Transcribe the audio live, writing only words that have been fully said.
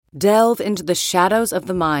Delve into the shadows of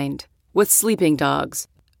the mind with Sleeping Dogs,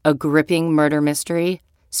 a gripping murder mystery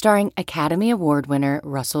starring Academy Award winner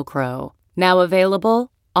Russell Crowe. Now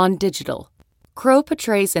available on digital. Crowe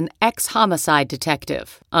portrays an ex-homicide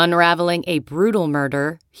detective unraveling a brutal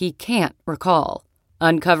murder he can't recall.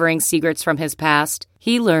 Uncovering secrets from his past,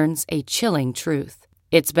 he learns a chilling truth.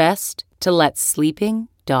 It's best to let sleeping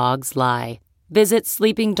dogs lie. Visit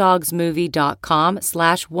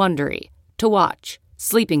sleepingdogsmovie.com/Wondery to watch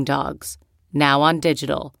Sleeping Dogs, now on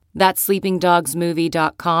digital. That's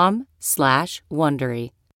sleepingdogsmovie.com/Wondery.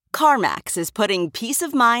 CarMax is putting peace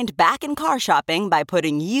of mind back in car shopping by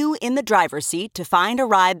putting you in the driver's seat to find a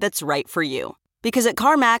ride that's right for you. Because at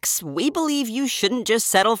CarMax, we believe you shouldn't just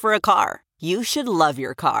settle for a car. You should love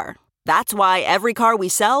your car. That's why every car we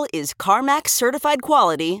sell is CarMax certified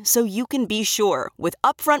quality, so you can be sure with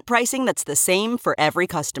upfront pricing that's the same for every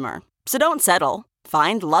customer. So don't settle.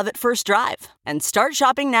 Find love at first drive and start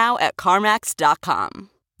shopping now at CarMax.com.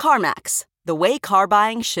 CarMax, the way car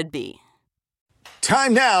buying should be.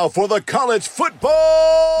 Time now for the College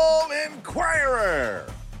Football Inquirer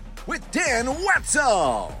with Dan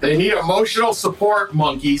Wetzel. They need emotional support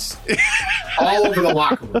monkeys all over the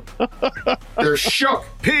locker room. They're shook.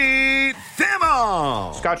 Pete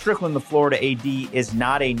Thamel. Scott Strickland, the Florida AD, is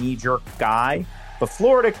not a knee-jerk guy, but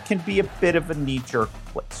Florida can be a bit of a knee-jerk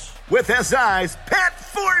place. With SI's Pat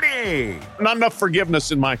Forty. Not enough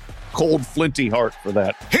forgiveness in my cold, flinty heart for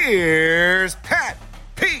that. Here's Pat,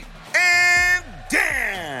 Pete, and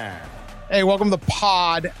Dan. Hey, welcome to the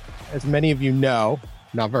pod. As many of you know, I'm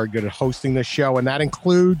not very good at hosting this show, and that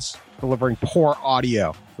includes delivering poor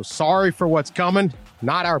audio. So sorry for what's coming.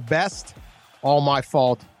 Not our best. All my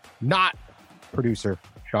fault. Not producer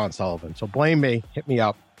Sean Sullivan. So blame me. Hit me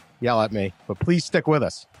up. Yell at me. But please stick with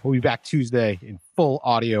us. We'll be back Tuesday in full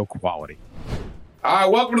audio quality. All right,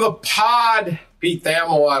 welcome to the pod. Pete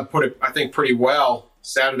Thamel put it, I think, pretty well.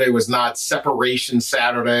 Saturday was not separation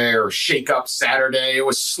Saturday or shake-up Saturday. It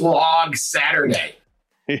was slog Saturday.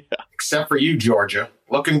 Yeah. Except for you, Georgia.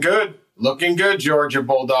 Looking good. Looking good, Georgia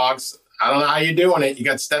Bulldogs. I don't know how you're doing it. You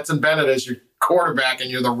got Stetson Bennett as your quarterback,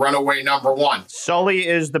 and you're the runaway number one. Sully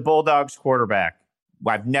is the Bulldogs quarterback.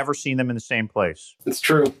 I've never seen them in the same place. It's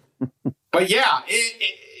true. But yeah,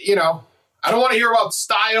 you know, I don't want to hear about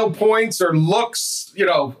style points or looks,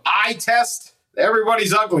 eye test.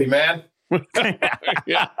 Everybody's ugly, man.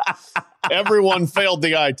 Yeah. Everyone failed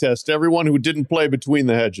the eye test. Everyone who didn't play between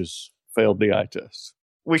the hedges failed the eye test.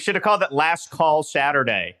 We should have called it Last Call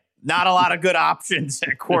Saturday. Not a lot of good options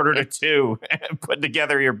at 1:45. Put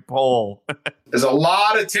together your poll. There's a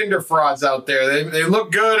lot of Tinder frauds out there. They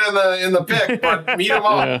look good in the pic, but meet them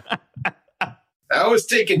all. Yeah. That was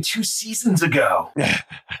taken 2 seasons ago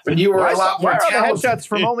when you were a lot more talented. Why are the headshots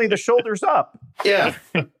from only the shoulders up? Yeah.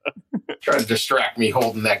 Trying to distract me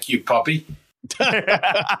holding that cute puppy.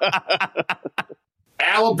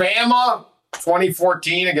 Alabama,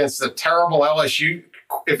 2014 against the terrible LSU.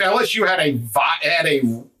 If LSU had a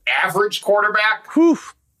average quarterback,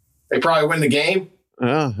 they probably win the game.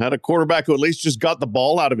 Had a quarterback who at least just got the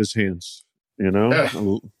ball out of his hands,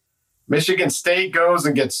 Michigan State goes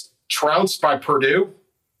and gets trounced by Purdue.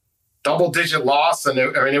 Double-digit loss, and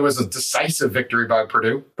it was a decisive victory by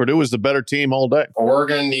Purdue. Purdue was the better team all day.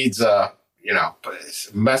 Oregon needs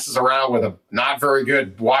messes around with a not very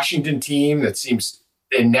good Washington team that seems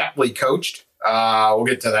ineptly coached. We'll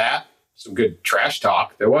get to that. Some good trash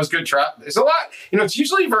talk. There was good trash. There's a lot. It's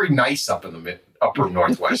usually very nice up in the upper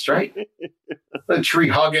Northwest, right? The tree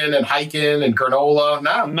hugging and hiking and granola.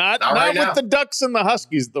 No, not right with the Ducks and the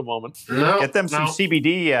Huskies at the moment. No, get them some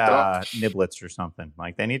CBD niblets or something.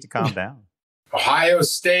 Like, they need to calm down. Ohio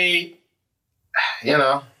State,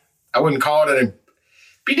 I wouldn't call it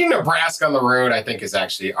beating Nebraska on the road, I think, is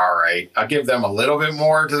actually all right. I'll give them a little bit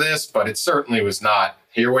more to this, but it certainly was not.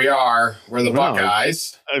 Here we are. We're the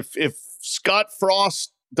Buckeyes. If Scott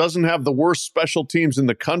Frost doesn't have the worst special teams in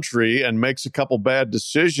the country and makes a couple bad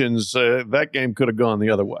decisions, that game could have gone the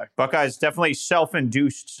other way. Buckeyes definitely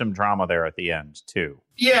self-induced some drama there at the end, too.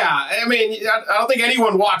 Yeah, I don't think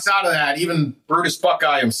anyone walks out of that, even Brutus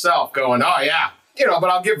Buckeye himself, going, oh, yeah. But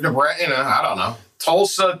I'll give Nebraska, I don't know.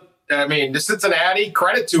 Tulsa, the Cincinnati,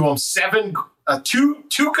 credit to them,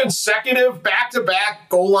 two consecutive back-to-back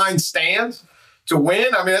goal line stands to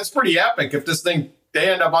win. That's pretty epic if they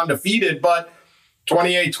end up undefeated, but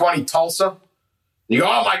 28-20 Tulsa. You go,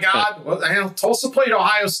 oh my God. Well, Tulsa played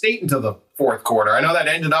Ohio State into the fourth quarter. I know that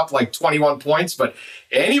ended up like 21 points, but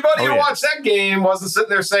anybody who watched that game wasn't sitting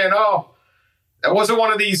there saying, oh, that wasn't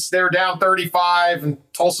one of these, they were down 35 and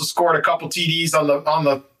Tulsa scored a couple TDs on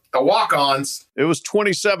the the walk-ons. It was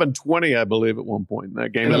 27-20, I believe, at one point in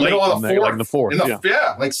that game. In the middle of the fourth. Like the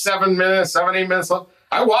fourth. Like 7 minutes, 7, 8 minutes left.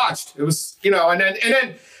 I watched. It was, and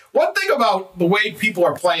then one thing about the way people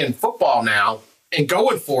are playing football now and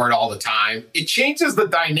going for it all the time, it changes the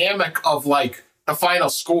dynamic of like the final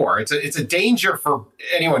score. It's a danger for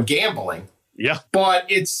anyone gambling. Yeah.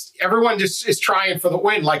 But everyone just is trying for the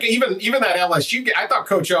win. Like even that LSU game, I thought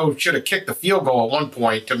Coach O should have kicked the field goal at one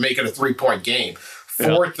point to make it a 3-point game.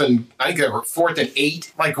 Fourth and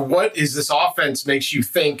 8. Like, what is this offense makes you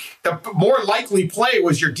think the more likely play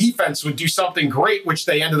was your defense would do something great, which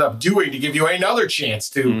they ended up doing to give you another chance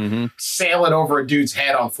to sail it over a dude's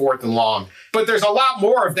head on 4th and long. But there's a lot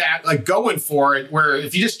more of that, like going for it, where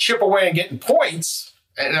if you just chip away and getting points,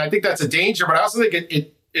 and I think that's a danger, but I also think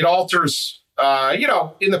it alters,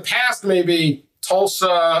 in the past, maybe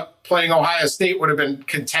Tulsa playing Ohio State would have been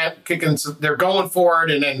content kicking. They're going for it,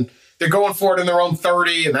 and then they're going for it in their own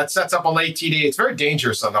 30, and that sets up a late TD. It's very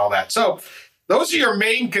dangerous on all that. So those are your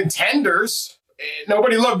main contenders.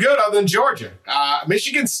 Nobody looked good other than Georgia.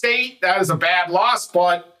 Michigan State, that is a bad loss,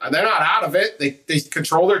 but they're not out of it. They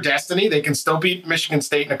control their destiny. They can still beat Michigan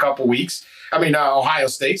State in a couple weeks. Ohio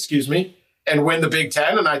State, excuse me, and win the Big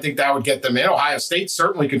Ten, and I think that would get them in. Ohio State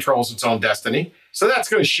certainly controls its own destiny. So that's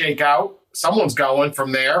going to shake out. Someone's going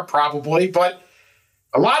from there, probably, but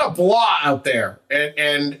a lot of blah out there,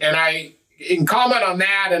 and I can comment on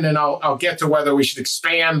that, and then I'll get to whether we should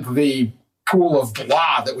expand the pool of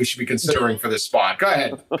blah that we should be considering for this spot. Go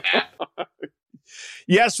ahead, Pat.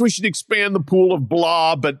 Yes, we should expand the pool of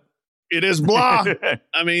blah, but it is blah.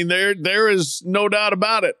 I mean, there is no doubt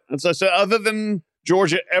about it. As I said, other than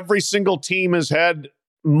Georgia, every single team has had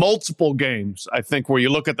multiple games, I think, where you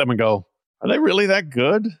look at them and go, are they really that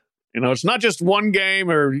good? It's not just one game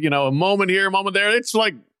or, a moment here, a moment there. It's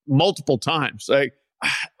like multiple times.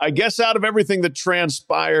 I guess out of everything that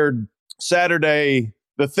transpired Saturday,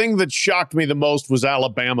 the thing that shocked me the most was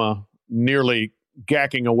Alabama nearly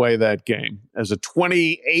gacking away that game as a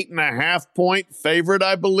 28.5-point favorite,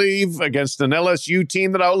 I believe, against an LSU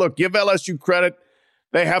team that give LSU credit.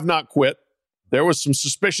 They have not quit. There was some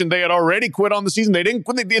suspicion they had already quit on the season. They didn't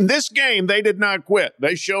quit. In this game, they did not quit.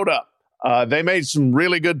 They showed up. They made some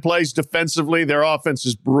really good plays defensively. Their offense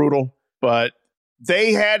is brutal, but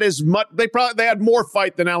they had they had more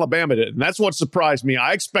fight than Alabama did. And that's what surprised me.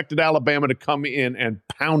 I expected Alabama to come in and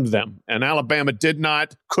pound them, and Alabama did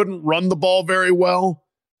not, couldn't run the ball very well.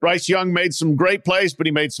 Bryce Young made some great plays, but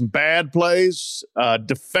he made some bad plays.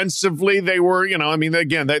 Defensively, they were,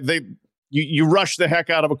 you rush the heck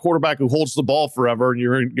out of a quarterback who holds the ball forever, and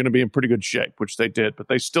you're going to be in pretty good shape, which they did. But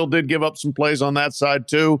they still did give up some plays on that side,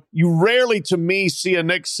 too. You rarely, to me, see a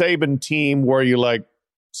Nick Saban team where you,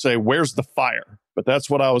 say, where's the fire? But that's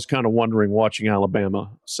what I was kind of wondering watching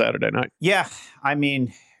Alabama Saturday night. Yeah, I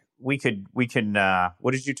mean, we can,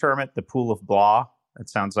 what did you term it? The pool of blah? That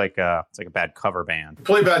sounds like it's like a bad cover band. I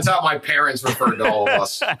believe that's how my parents referred to all of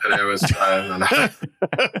us. And it was, I don't know.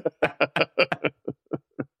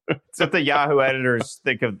 It's what the Yahoo editors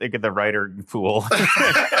think of the writer pool.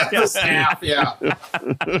 The staff, yeah.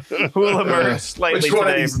 Who will emerge slightly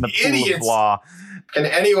today from the pool of blah? Can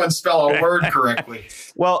anyone spell a word correctly?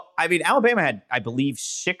 Well, I mean, Alabama had, I believe,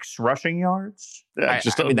 6 rushing yards. Yeah,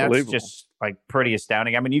 unbelievable. That's just pretty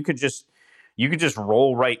astounding. I mean, you could just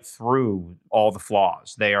roll right through all the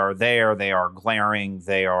flaws. They are there. They are glaring.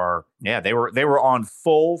 They were on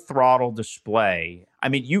full throttle display. I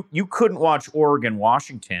mean, you couldn't watch Oregon,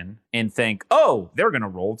 Washington and think, oh, they're going to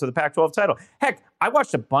roll to the Pac-12 title. Heck, I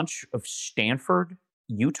watched a bunch of Stanford,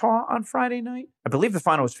 Utah on Friday night. I believe the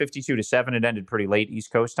final was 52-7. It ended pretty late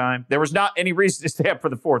East Coast time. There was not any reason to stay up for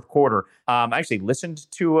the fourth quarter. I actually listened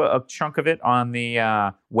to a chunk of it on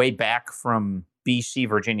the way back from BC,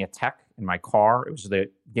 Virginia Tech in my car. It was the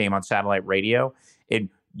game on satellite radio.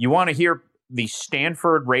 You want to hear the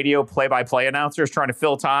Stanford radio play-by-play announcers trying to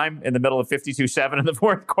fill time in the middle of 52-7 in the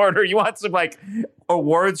fourth quarter. You want some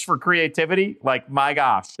awards for creativity? My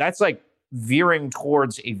gosh, that's veering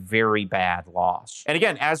towards a very bad loss. And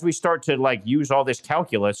again, as we start to use all this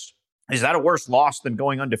calculus, is that a worse loss than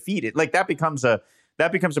going undefeated? That becomes a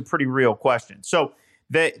pretty real question. So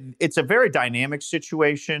it's a very dynamic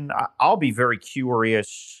situation. I'll be very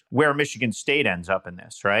curious where Michigan State ends up in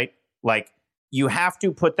this, right? You have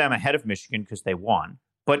to put them ahead of Michigan because they won.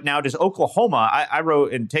 But now does Oklahoma, I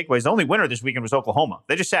wrote in takeaways, the only winner this weekend was Oklahoma.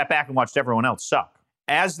 They just sat back and watched everyone else suck.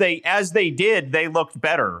 As they did, they looked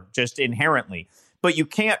better just inherently. But you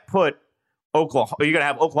can't put Oklahoma, you're going to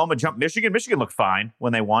have Oklahoma jump Michigan. Michigan looked fine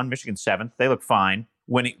when they won. Michigan 7th. They looked fine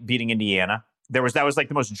when beating Indiana. That was the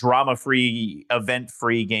most drama-free,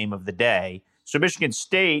 event-free game of the day. So Michigan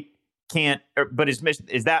State can't, but is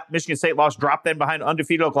that Michigan State loss drop then behind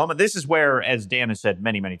undefeated Oklahoma? This is where, as Dan has said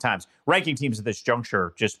many, many times, ranking teams at this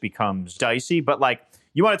juncture just becomes dicey. But like,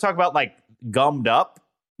 you want to talk about like gummed up,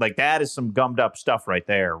 like that is some gummed up stuff right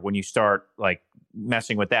there when you start like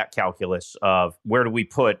messing with that calculus of where do we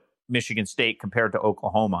put Michigan State compared to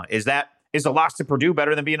Oklahoma? Is the loss to Purdue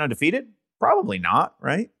better than being undefeated? Probably not,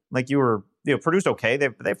 right? Like Purdue's okay. They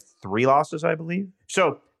have 3 losses, I believe.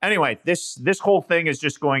 So anyway, this whole thing is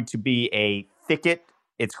just going to be a thicket.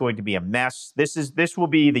 It's going to be a mess. This will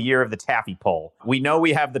be the year of the taffy pull. We know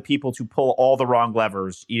we have the people to pull all the wrong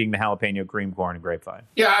levers, eating the jalapeno cream corn and grapevine.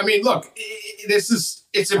 Yeah, I mean, look,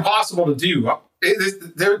 it's impossible to do.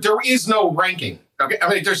 There is no ranking. Okay, I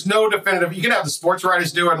mean, there's no definitive. You can have the sports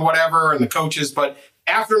writers do it and whatever, and the coaches, but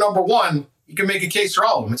after number 1, you can make a case for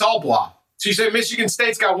all of them. It's all blah. So you say Michigan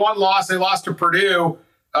State's got 1 loss. They lost to Purdue.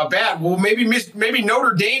 Bad. Well, maybe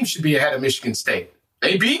Notre Dame should be ahead of Michigan State.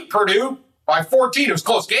 They beat Purdue by 14. It was a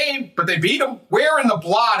close game, but they beat them. Where in the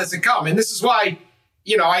blah does it come? And this is why,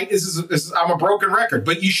 I'm a broken record,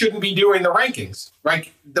 but you shouldn't be doing the rankings.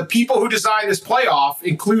 Right? The people who designed this playoff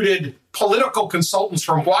included political consultants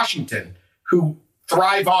from Washington who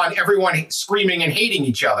thrive on everyone screaming and hating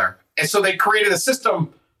each other. And so they created a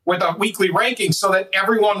system with a weekly ranking so that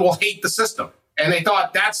everyone will hate the system. And they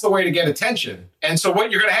thought that's the way to get attention. And so what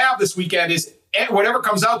you're going to have this weekend is whatever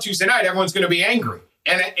comes out Tuesday night, everyone's going to be angry.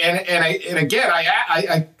 And again,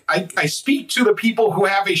 I speak to the people who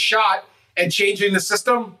have a shot at changing the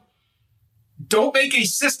system. Don't make a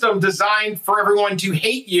system designed for everyone to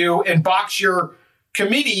hate you and box your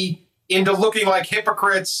committee into looking like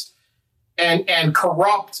hypocrites and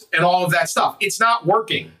corrupt and all of that stuff. It's not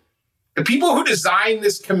working. The people who designed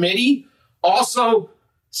this committee also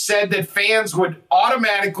said that fans would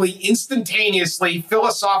automatically, instantaneously,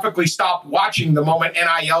 philosophically stop watching the moment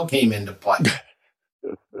NIL came into play.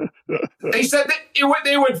 They said that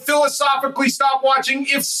they would philosophically stop watching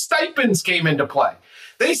if stipends came into play.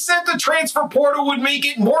 They said the transfer portal would make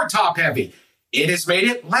it more top-heavy. It has made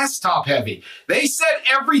it less top-heavy. They said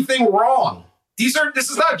everything wrong. This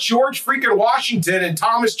is not George freaking Washington and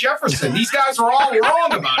Thomas Jefferson. These guys are all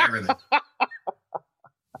wrong about everything.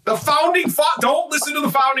 The don't listen to the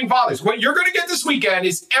founding fathers. What you're going to get this weekend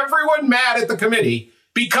is everyone mad at the committee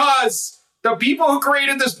because the people who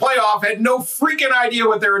created this playoff had no freaking idea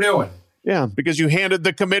what they were doing. Yeah, because you handed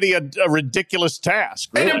the committee a ridiculous task.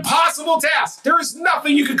 Really. An impossible task. There is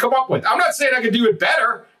nothing you could come up with. I'm not saying I could do it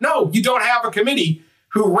better. No, you don't have a committee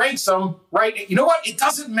who ranks them right. You know what? It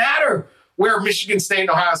doesn't matter where Michigan State and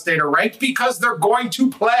Ohio State are ranked because they're going to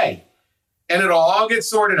play. And it'll all get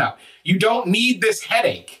sorted out. You don't need this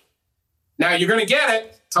headache. Now, you're going to get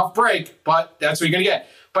it. Tough break, but that's what you're going to get.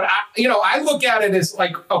 But, I look at it as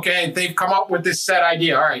like, okay, they've come up with this set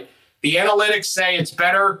idea. All right, the analytics say it's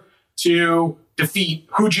better to defeat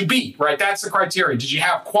who'd you beat, right? That's the criteria. Did you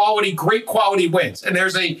have great quality wins? And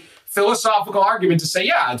there's a philosophical argument to say,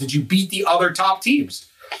 yeah, did you beat the other top teams?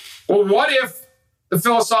 Well, what if the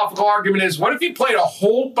philosophical argument is, what if you played a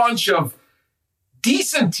whole bunch of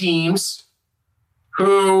decent teams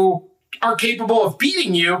who are capable of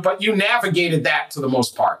beating you, but you navigated that to the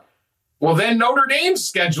most part? Well, then Notre Dame's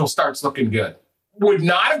schedule starts looking good. Would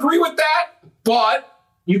not agree with that, but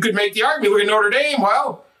you could make the argument. Look at Notre Dame.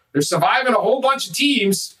 Well, they're surviving a whole bunch of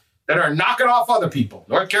teams that are knocking off other people.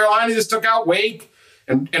 North Carolina just took out Wake,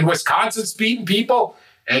 and Wisconsin's beating people,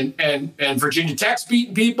 and Virginia Tech's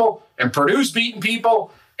beating people, and Purdue's beating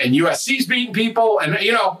people, and USC's beating people. And,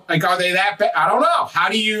 are they that bad? I don't know. How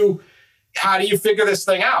do you figure this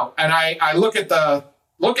thing out? And I look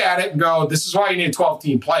at it and go, this is why you need a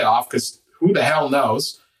 12-team playoff, because who the hell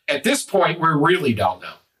knows? At this point, we really don't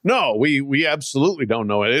know. No, we absolutely don't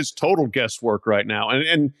know. It is total guesswork right now.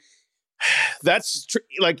 And that's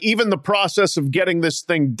like even the process of getting this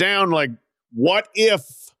thing down, like what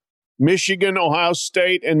if Michigan, Ohio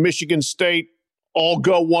State, and Michigan State all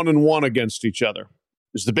go 1-1 against each other?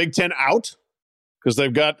 Is the Big Ten out? Because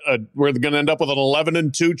they've got we're going to end up with an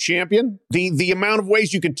 11-2 champion. The amount of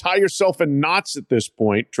ways you can tie yourself in knots at this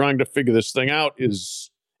point, trying to figure this thing out, is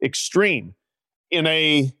extreme. In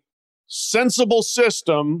a sensible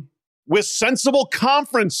system with sensible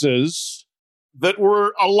conferences that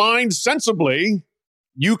were aligned sensibly,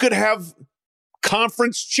 you could have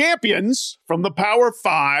conference champions from the Power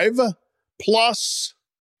Five plus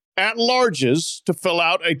at-larges to fill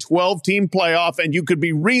out a 12-team playoff, and you could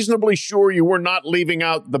be reasonably sure you were not leaving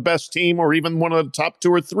out the best team or even one of the top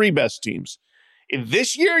 2 or 3 best teams.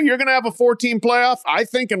 This year, you're going to have a 4-team playoff, I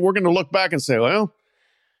think, and we're going to look back and say, well,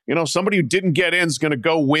 somebody who didn't get in is going to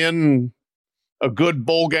go win a good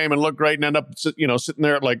bowl game and look great and end up, sitting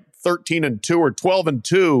there at like 13-2 or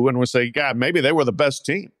 12-2, and we say, God, maybe they were the best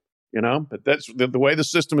team, But that's the way the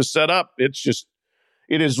system is set up.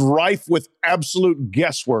 It is rife with absolute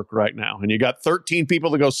guesswork right now. And you got 13 people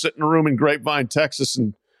that go sit in a room in Grapevine, Texas,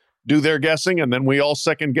 and do their guessing, and then we all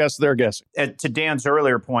second guess their guessing. To Dan's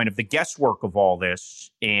earlier point of the guesswork of all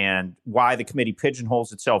this and why the committee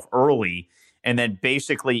pigeonholes itself early and then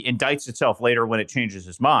basically indicts itself later when it changes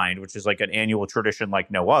its mind, which is like an annual tradition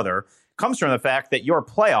like no other, comes from the fact that your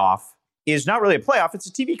playoff is not really a playoff, it's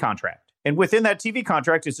a TV contract. And within that TV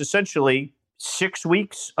contract is essentially 6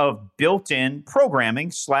 weeks of built-in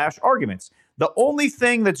programming / arguments. The only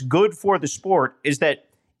thing that's good for the sport is that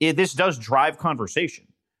this does drive conversation.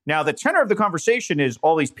 Now, the tenor of the conversation is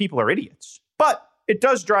all these people are idiots, but it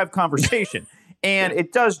does drive conversation and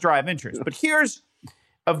it does drive interest. But here's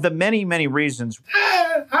of the many, many reasons.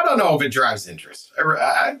 I don't know if it drives interest.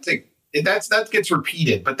 I think that gets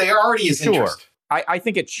repeated, but there already is interest. I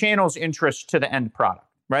think it channels interest to the end product,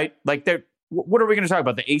 right? Like, what are we going to talk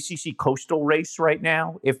about? The ACC Coastal race right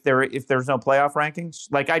now? If there's no playoff rankings,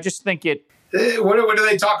 like I just think it. What do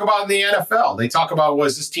they talk about in the NFL? They talk about,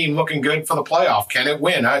 was this team looking good for the playoff? Can it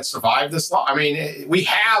win? It survived this long. I mean, we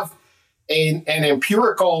have an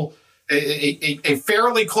empirical, a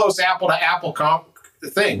fairly close apple to apple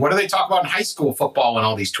thing. What do they talk about in high school football and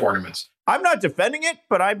all these tournaments? I'm not defending it,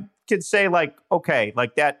 but I could say okay,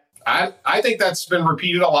 like that. I think that's been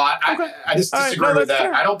repeated a lot. Okay. I just disagree with that.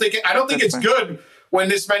 Fair. I don't think it's good when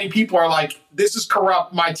this many people are like, this is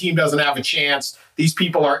corrupt. My team doesn't have a chance. These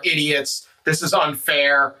people are idiots. This is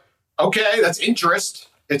unfair. Okay, that's interest.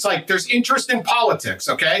 It's like there's interest in politics,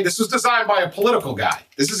 okay? This was designed by a political guy.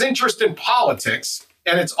 This is interest in politics,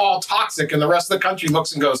 and it's all toxic, and the rest of the country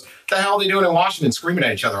looks and goes, the hell are they doing in Washington screaming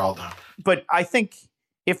at each other all the time? But I think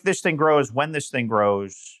if this thing grows, when this thing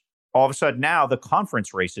grows, all of a sudden now the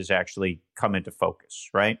conference races actually come into focus,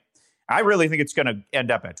 right? I really think it's going to end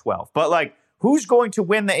up at 12. But like, who's going to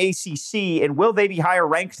win the ACC, and will they be higher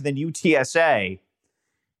ranked than UTSA?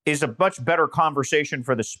 Is a much better conversation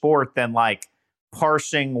for the sport than like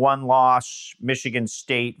parsing one loss Michigan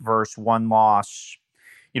State versus one loss,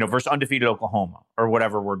 versus undefeated Oklahoma or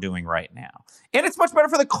whatever we're doing right now. And it's much better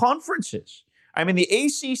for the conferences. I mean, the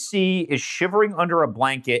ACC is shivering under a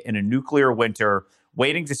blanket in a nuclear winter,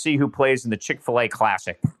 waiting to see who plays in the Chick-fil-A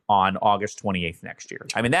Classic on August 28th next year.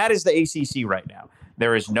 I mean, that is the ACC right now.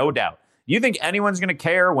 There is no doubt. You think anyone's going to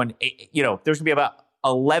care when, there's going to be about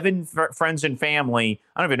 11 friends and family.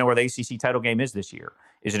 I don't even know where the ACC title game is this year.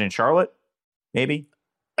 Is it in Charlotte? Maybe.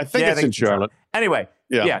 I think it's in Charlotte. Anyway,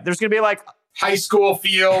 yeah, there's going to be like high school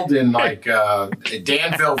field in like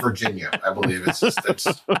Danville, Virginia. I believe it's. They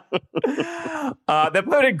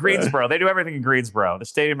put it in Greensboro. They do everything in Greensboro. The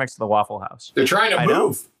stadium next to the Waffle House. They're trying to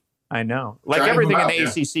move. I know. Like everything in the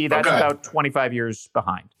ACC, that's about 25 years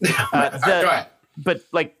behind. Go ahead. But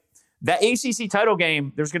like that ACC title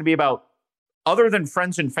game, there's going to be about. Other than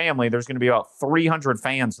friends and family, there's going to be about 300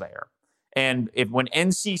 fans there. And when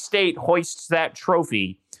NC State hoists that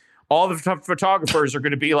trophy, all the photographers are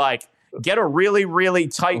going to be like, get a really, really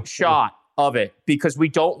tight shot of it because we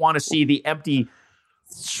don't want to see the empty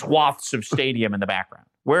swaths of stadium in the background.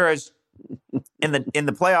 Whereas in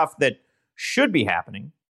the playoff that should be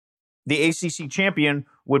happening, the ACC champion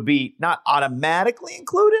would be not automatically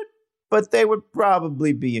included, but they would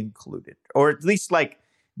probably be included. Or at least like,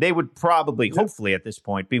 they would probably, hopefully at this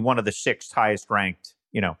point, be one of the 6 highest ranked,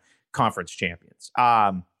 conference champions.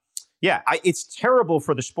 It's terrible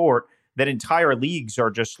for the sport that entire leagues are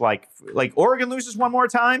just like Oregon loses one more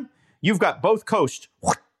time. You've got both coasts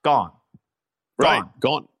gone. Right.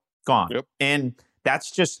 Gone. Yep. And that's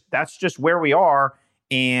just where we are.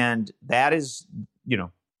 And that is,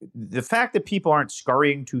 the fact that people aren't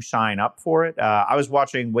scurrying to sign up for it. I was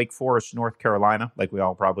watching Wake Forest, North Carolina, like we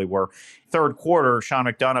all probably were. Third quarter, Sean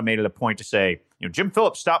McDonough made it a point to say, Jim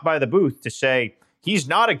Phillips stopped by the booth to say he's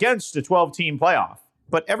not against a 12-team playoff.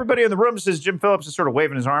 But everybody in the room says Jim Phillips is sort of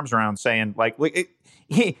waving his arms around saying,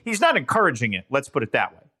 he's not encouraging it. Let's put it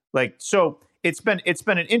that way. So it's been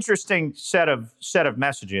an interesting set of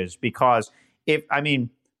messages because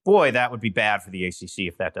boy, that would be bad for the ACC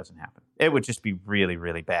if that doesn't happen. It would just be really,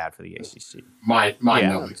 really bad for the ACC.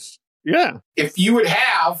 Mind-numbing. Yeah. If you would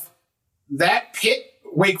have that Pitt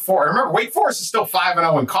Wake Forest, remember Wake Forest is still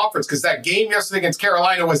 5-0 in conference because that game yesterday against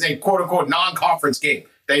Carolina was a quote-unquote non-conference game.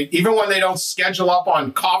 Even when they don't schedule up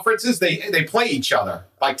on conferences, they play each other.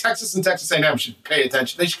 Like Texas and Texas A&M should pay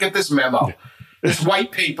attention. They should get this memo. This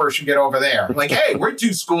white paper should get over there. Like, hey, we're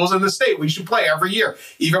 2 schools in the state. We should play every year,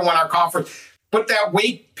 even when our conference. But that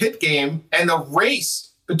Wake Pitt game and the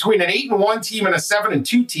race between an 8-1 team and a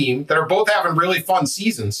 7-2 team that are both having really fun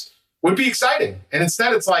seasons would be exciting. And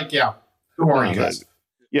instead, it's like, yeah, who are you guys?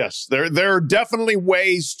 Yes, there are definitely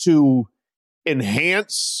ways to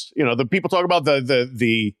enhance. The people talk about that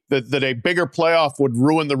a bigger playoff would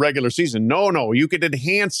ruin the regular season. No, you could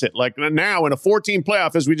enhance it. Like now in a 14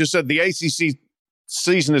 playoff, as we just said, the ACC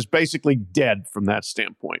season is basically dead from that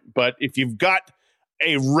standpoint. But if you've got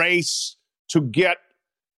a race to get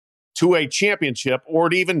to a championship, or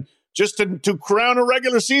to even just to crown a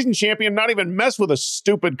regular season champion, not even mess with a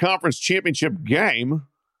stupid conference championship game,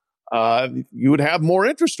 you would have more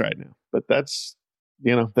interest right now. But that's,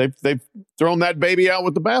 they've thrown that baby out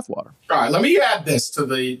with the bathwater. All right, let me add this to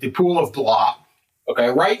the pool of blah. Okay,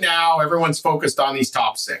 right now, everyone's focused on these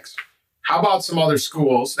top 6. How about some other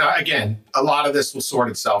schools? Now, again, a lot of this will sort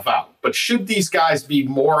itself out. But should these guys be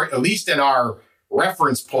more, at least in our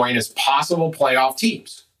reference point, as possible playoff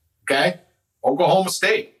teams? Okay? Oklahoma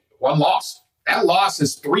State, 1 loss. That loss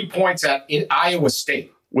is 3 points in Iowa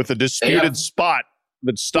State. With a disputed spot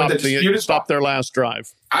that stopped their last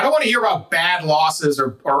drive. I don't want to hear about bad losses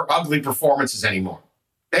or ugly performances anymore.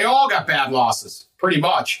 They all got bad losses, pretty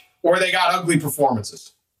much, or they got ugly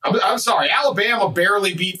performances. I'm sorry, Alabama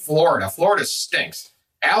barely beat Florida. Florida stinks.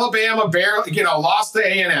 Alabama barely, lost to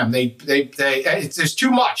A&M. There's too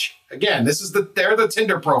much. Again, they're the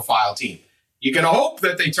Tinder profile team. You can hope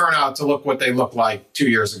that they turn out to look what they looked like 2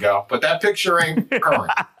 years ago, but that picture ain't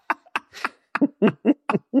current.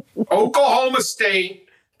 Oklahoma State,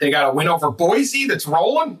 they got a win over Boise that's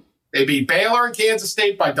rolling. They beat Baylor and Kansas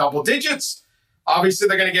State by double digits. Obviously,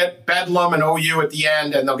 they're going to get Bedlam and OU at the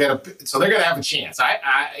end, and they're going to have a chance.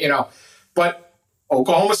 But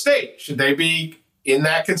Oklahoma State, should they be in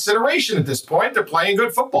that consideration at this point? They're playing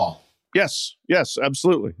good football. Yes,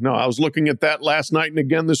 absolutely. No, I was looking at that last night and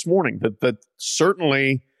again this morning. That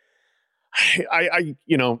certainly,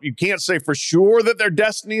 you can't say for sure that their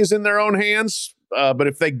destiny is in their own hands. But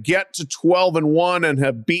if they get to 12-1 and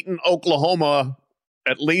have beaten Oklahoma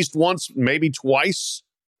at least once, maybe twice,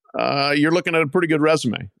 you're looking at a pretty good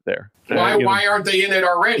resume there. Why aren't they in it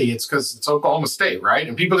already? It's because it's Oklahoma State, right?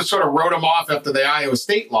 And people just sort of wrote them off after the Iowa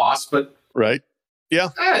State loss, but right, yeah,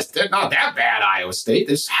 they're not that bad. Iowa State,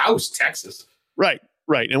 this house Texas, right.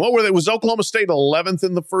 And what were they? Was Oklahoma State 11th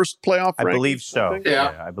in the first playoff? I believe so.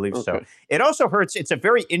 Yeah, I believe so. It also hurts. It's a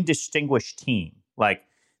very indistinguished team. Like,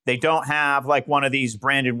 they don't have like one of these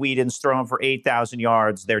Brandon Whedon's throwing for 8,000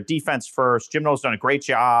 yards. They're defense first. Jim Knowles done a great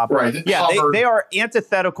job. Right. Yeah, they are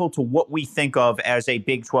antithetical to what we think of as a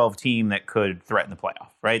Big 12 team that could threaten the playoff.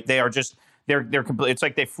 Right? They are just they're complete. It's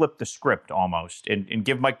like they flipped the script almost. And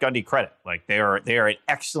give Mike Gundy credit. Like they are an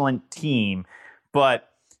excellent team, but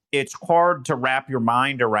it's hard to wrap your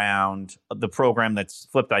mind around the program that's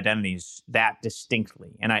flipped identities that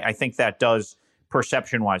distinctly. And I think that does,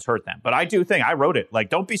 perception-wise, hurt them. But I do think, I wrote it, like,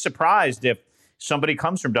 don't be surprised if somebody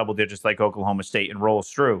comes from double digits like Oklahoma State and rolls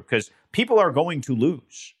through, because people are going to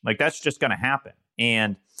lose. Like, that's just going to happen.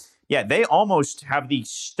 And, yeah, they almost have the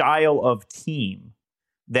style of team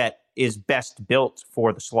that is best built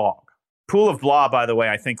for the slog. Pool of Blah, by the way,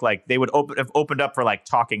 I think, like, they would have opened up for, like,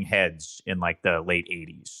 Talking Heads in, like, the late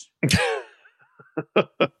 80s.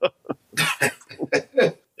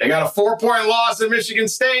 They got a 4-point loss at Michigan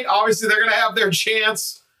State. Obviously, they're going to have their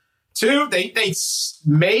chance. 2, they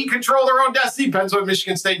may control their own destiny. Depends what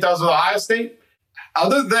Michigan State does with Ohio State.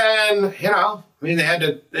 Other than, they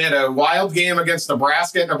had a wild game against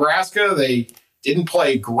Nebraska at Nebraska. They didn't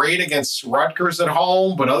play great against Rutgers at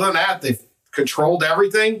home. But other than that, they've controlled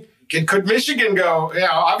everything. Could Michigan go?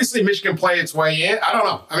 Obviously, Michigan play its way in. I don't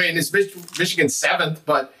know. I mean, it's Michigan 7th,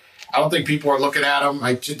 but I don't think people are looking at them.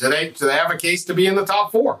 Like, do they have a case to be in the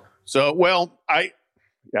top 4? So, I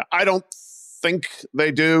don't think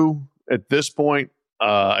they do at this point.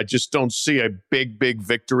 I just don't see a big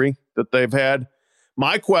victory that they've had.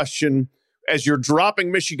 My question, as you're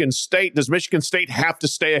dropping Michigan State, does Michigan State have to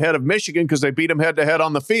stay ahead of Michigan because they beat them head-to-head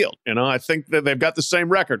on the field? I think that they've got the same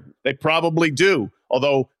record. They probably do.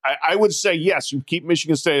 Although I would say, yes, you keep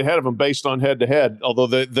Michigan State ahead of them based on head-to-head. Although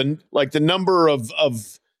the number of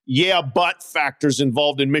but factors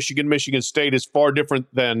involved in Michigan State is far different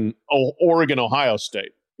than Oregon, Ohio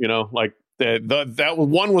State. That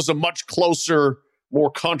one was a much closer, more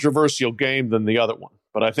controversial game than the other one.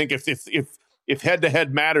 But I think if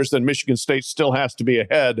head-to-head matters, then Michigan State still has to be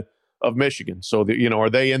ahead of Michigan. So, are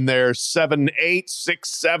they in there 7-8,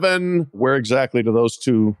 6-7? Where exactly do those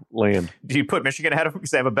two land? Do you put Michigan ahead of them because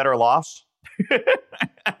they have a better loss?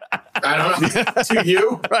 I don't know. To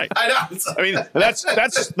you? Right. I know. I mean,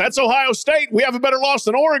 that's Ohio State. We have a better loss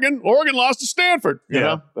than Oregon. Oregon lost to Stanford. You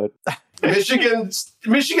know? But Michigan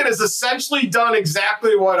has essentially done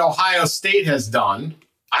exactly what Ohio State has done.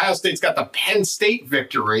 Ohio State's got the Penn State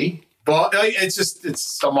victory, but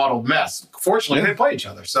it's a muddled mess. Fortunately, they play each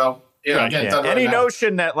other. So, again, it doesn't any really matter.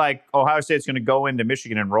 notion that like Ohio State's going to go into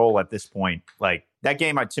Michigan and roll at this point, like that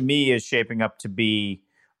game to me is shaping up to be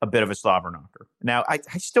a bit of a slobber knocker. Now, I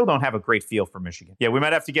still don't have a great feel for Michigan. Yeah, we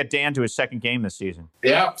might have to get Dan to his second game this season.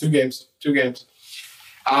 Yeah, 2 games.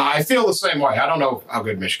 I feel the same way. I don't know how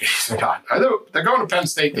good Michigan is or not. They're going to Penn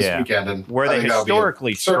State this weekend, and where they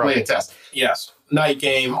historically certainly a test. Yes, night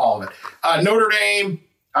game, all of it. Notre Dame,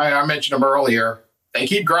 I mentioned them earlier. They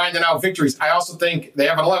keep grinding out victories. I also think they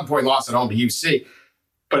have an 11-point loss at home to UC,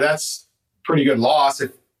 but that's a pretty good loss.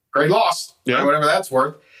 Great loss, whatever that's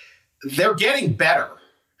worth. They're getting better,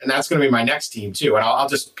 and that's going to be my next team too. And I'll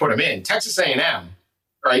just put them in. Texas A&M.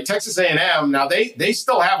 Right, Texas A&M, now they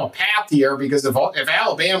still have a path here because if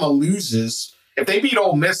Alabama loses, if they beat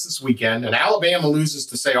Ole Miss this weekend and Alabama loses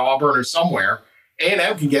to, say, Auburn or somewhere,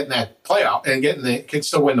 A&M can get in that playoff and can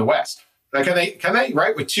still win the West. Like, can they,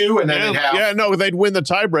 right, with 2 and then they'd win the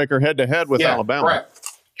tiebreaker head-to-head with Alabama. Right,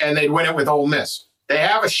 and they'd win it with Ole Miss. They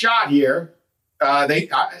have a shot here, but they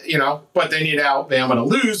need Alabama to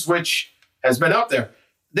lose, which has been up there.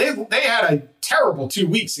 They had a terrible 2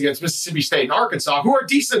 weeks against Mississippi State and Arkansas, who are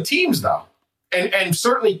decent teams, though, and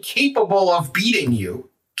certainly capable of beating you.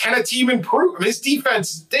 Can a team improve? I mean, this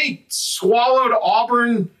defense, they swallowed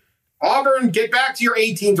Auburn. Auburn, get back to your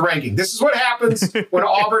 18th ranking. This is what happens when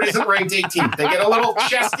Auburn isn't ranked 18th. They get a little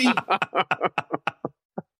chesty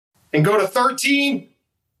and go to 13,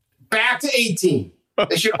 back to 18.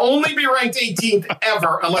 They should only be ranked 18th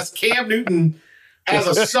ever unless Cam Newton has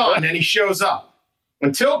a son and he shows up.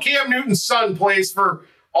 Until Cam Newton's son plays for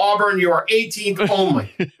Auburn, you are 18th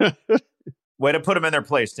only. Way to put them in their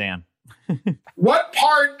place, Dan. What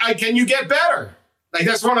part can you get better? Like,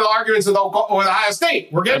 that's one of the arguments with Ohio State.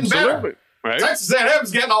 We're getting better. Right? Texas A&M is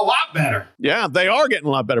getting a lot better. Yeah, they are getting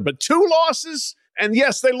a lot better. But 2 losses, and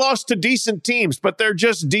yes, they lost to decent teams, but they're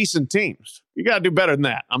just decent teams. You got to do better than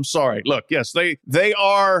that. I'm sorry. Look, yes, they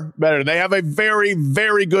are better. They have a very,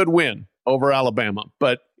 very good win over Alabama.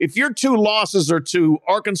 But if your 2 losses are to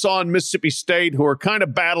Arkansas and Mississippi State, who are kind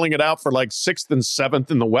of battling it out for like 6th and 7th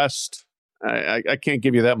in the West, I can't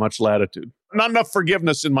give you that much latitude. Not enough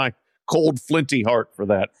forgiveness in my cold, flinty heart for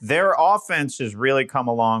that. Their offense has really come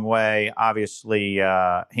a long way. Obviously,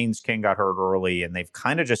 Haynes King got hurt early, and they've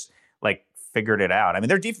kind of just like figured it out. I mean,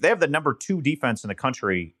 they have the number 2 defense in the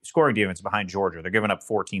country, scoring defense behind Georgia. They're giving up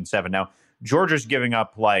 14-7. Now, Georgia's giving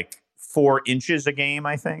up like 4 inches a game,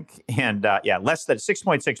 I think. And less than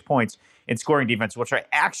 6.6 points in scoring defense, which I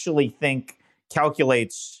actually think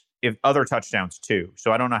calculates if other touchdowns too.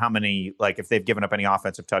 So I don't know how many, like if they've given up any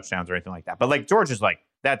offensive touchdowns or anything like that. But like Georgia's like,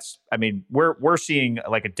 we're seeing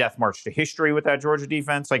like a death march to history with that Georgia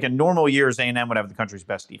defense. Like in normal years, A&M would have the country's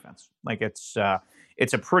best defense. Like it's a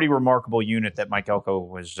pretty remarkable unit that Mike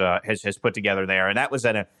Elko has put together there. And that was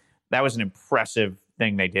an impressive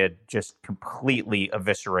thing they did, just completely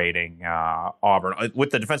eviscerating Auburn with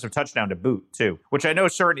the defensive touchdown to boot too, which I know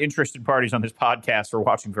certain interested parties on this podcast are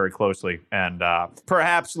watching very closely, and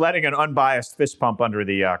perhaps letting an unbiased fist pump under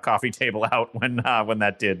the coffee table out when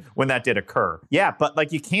that did occur. Yeah, but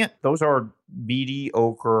like you can't; those are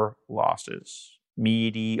mediocre losses.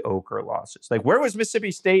 Like, where was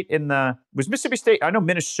Mississippi State was Mississippi State? I know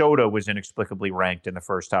Minnesota was inexplicably ranked in the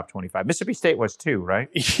first top 25. Mississippi State was too, right?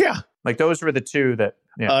 Yeah. Like those were the 2 that,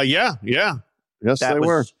 yeah. Yes, they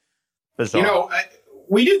were. Bizarre.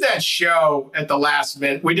 We did that show at the last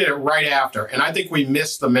minute. We did it right after. And I think we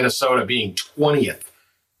missed the Minnesota being 20th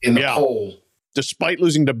in the poll. Despite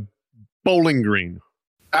losing to Bowling Green.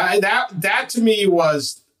 That to me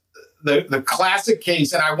was the classic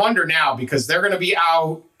case, and I wonder now because they're going to be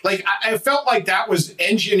out. Like I felt like that was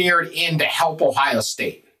engineered in to help Ohio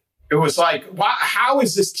State. It was like, how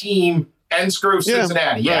is this team and screw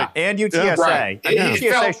Cincinnati? Yeah, and UTSA. Right.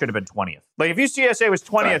 UTSA should have been 20th. Like if UTSA was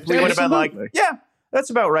 20th, we would have been like, yeah, that's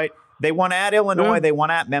about right. They won at Illinois. They won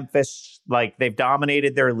at Memphis. Like they've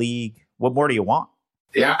dominated their league. What more do you want?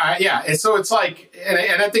 Yeah. And so it's like,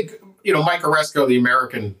 and I think Mike Oresco, the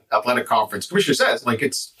American Athletic Conference commissioner, says like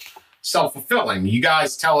it's self-fulfilling. You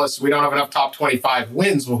guys tell us we don't have enough top 25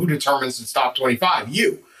 wins. Well, who determines it's top 25?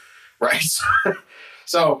 You, right?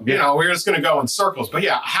 So we're just going to go in circles. But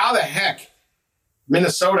yeah, how the heck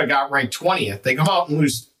Minnesota got ranked 20th? They come out and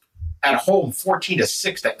lose at home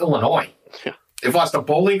 14-6 to Illinois. Yeah. They've lost to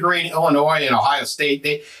Bowling Green, Illinois, and Ohio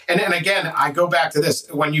State. And again, I go back to this.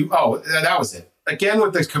 That was it. Again,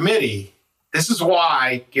 with this committee, this is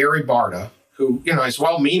why Gary Barta, who, is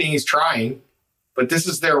well-meaning, he's trying, but this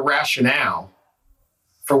is their rationale.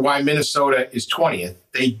 for why Minnesota is 20th.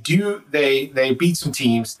 They beat some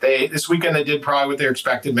teams. This weekend they did probably what they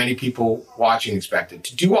expected. Many people watching expected.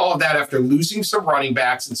 To do all of that after losing some running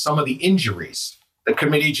backs and some of the injuries, the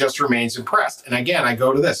committee just remains impressed. And again, I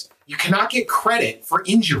go to this. You cannot get credit for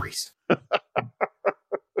injuries.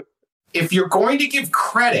 If you're going to give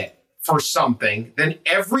credit for something, then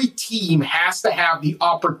every team has to have the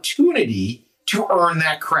opportunity to earn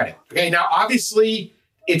that credit. Okay, now obviously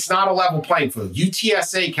it's not a level playing field.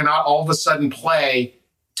 UTSA cannot all of a sudden play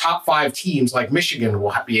top 5 teams like Michigan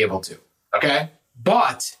will be able to. Okay,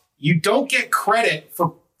 but you don't get credit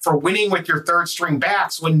for winning with your third string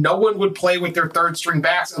backs when no one would play with their third string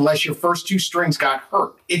backs unless your first 2 strings got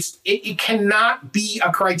hurt. It cannot be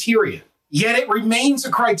a criteria. Yet it remains a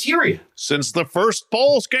criteria. Since the first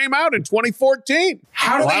polls came out in 2014.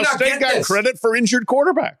 How do they not State get got this? credit for injured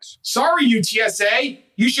quarterbacks. Sorry, UTSA.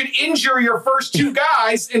 You should injure your first 2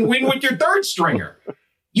 guys and win with your third stringer.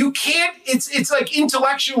 You can't. It's like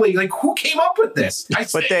intellectually, like who came up with this?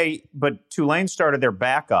 But Tulane started their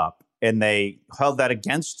backup and they held that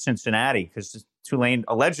against Cincinnati because Tulane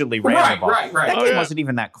allegedly ran the ball. Right. That game wasn't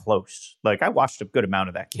even that close. Like I watched a good amount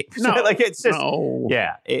of that game. It's just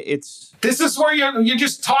it's. This is where you're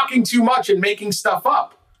just talking too much and making stuff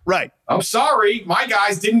up. Right. I'm sorry, my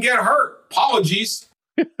guys didn't get hurt. Apologies.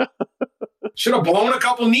 Should have blown a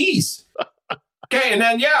couple knees. Okay, and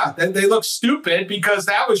then they look stupid because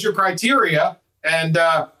that was your criteria, and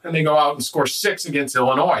they go out and score 6 against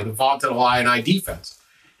Illinois, the vaunted Illini defense.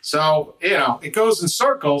 So, it goes in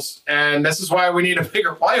circles, and this is why we need a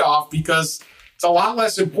bigger playoff because it's a lot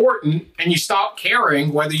less important, and you stop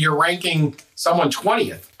caring whether you're ranking someone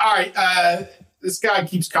 20th. All right, this guy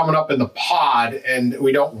keeps coming up in the pod, and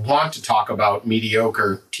we don't want to talk about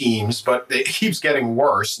mediocre teams, but it keeps getting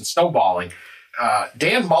worse and snowballing.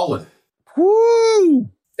 Dan Mullen. Woo!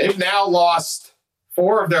 They've now lost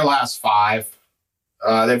 4 of their last 5.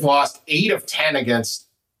 They've lost 8 of 10 against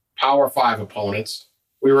Power 5 opponents.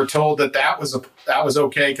 We were told that was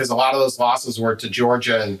okay because a lot of those losses were to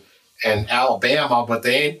Georgia and Alabama, but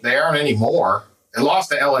they aren't anymore. They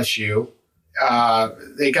lost to LSU.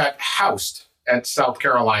 They got housed at South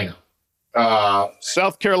Carolina.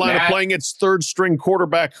 South Carolina playing its third string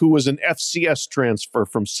quarterback who was an FCS transfer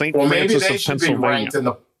from St. Francis of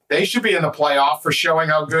Pennsylvania. They should be in the playoff for showing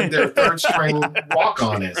how good their third string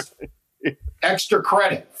walk-on is. Extra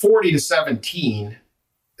credit, 40-17.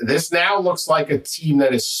 This now looks like a team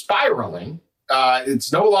that is spiraling.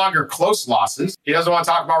 It's no longer close losses. He doesn't want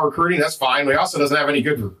to talk about recruiting. That's fine. He also doesn't have any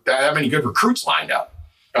good recruits lined up,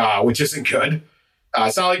 which isn't good.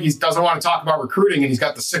 It's not like he doesn't want to talk about recruiting and he's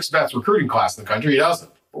got the 6th best recruiting class in the country. He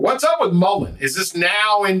doesn't. But what's up with Mullen? Is this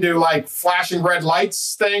now into like flashing red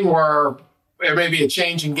lights thing where there may be a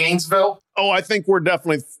change in Gainesville? Oh, I think we're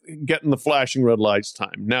definitely getting the flashing red lights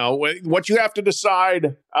time. Now, what you have to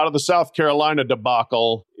decide out of the South Carolina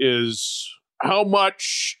debacle is how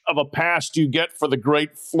much of a pass do you get for the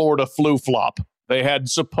great Florida flu flop? They had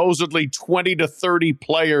supposedly 20 to 30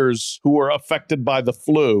 players who were affected by the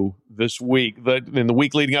flu this week, in the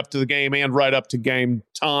week leading up to the game and right up to game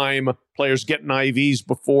time. Players getting IVs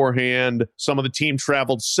beforehand. Some of the team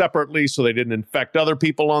traveled separately so they didn't infect other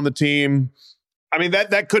people on the team. I mean,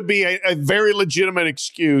 that could be a very legitimate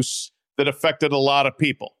excuse that affected a lot of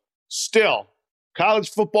people. Still, college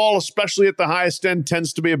football, especially at the highest end,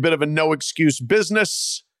 tends to be a bit of a no-excuse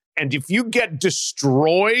business. And if you get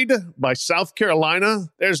destroyed by South Carolina,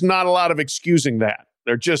 there's not a lot of excusing that.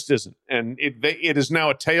 There just isn't. And it is now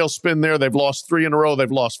a tailspin there. They've lost 3 in a row.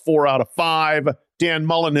 They've lost 4 out of 5. Dan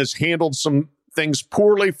Mullen has handled some things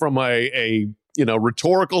poorly from a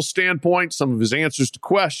rhetorical standpoint, some of his answers to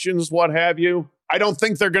questions, what have you. I don't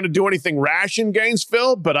think they're going to do anything rash in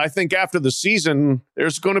Gainesville, but I think after the season,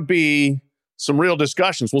 there's going to be some real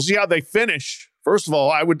discussions. We'll see how they finish. First of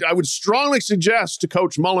all, I would strongly suggest to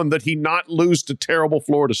Coach Mullen that he not lose to terrible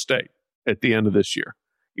Florida State at the end of this year.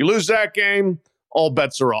 You lose that game, all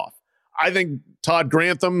bets are off. I think Todd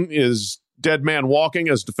Grantham is dead man walking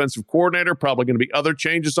as defensive coordinator, probably going to be other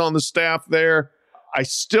changes on the staff there. I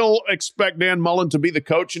still expect Dan Mullen to be the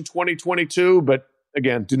coach in 2022, but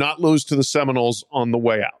again, do not lose to the Seminoles on the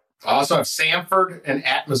way out. I also have Samford and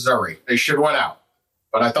at Missouri. They should win out.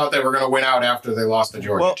 But I thought they were going to win out after they lost to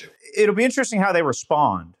Georgia, too. It'll be interesting how they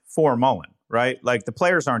respond for Mullen, right? Like, the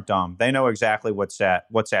players aren't dumb. They know exactly what's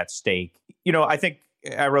at stake. I think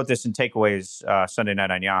I wrote this in Takeaways Sunday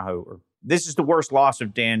night on Yahoo. This is the worst loss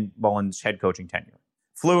of Dan Mullen's head coaching tenure.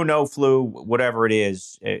 Flu, no flu, whatever it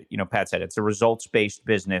is, Pat said it's a results-based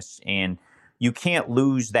business, and you can't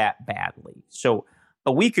lose that badly. So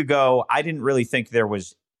a week ago, I didn't really think there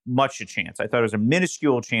was much a chance. I thought it was a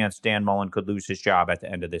minuscule chance Dan Mullen could lose his job at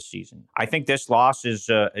the end of this season. I think this loss is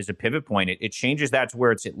a pivot point. It changes that to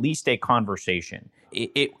where it's at least a conversation.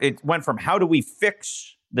 It went from how do we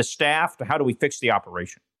fix the staff to how do we fix the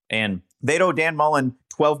operation? And they'd owe Dan Mullen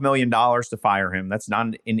 $12 million to fire him. That's not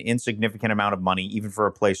an insignificant amount of money, even for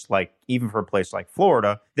a place like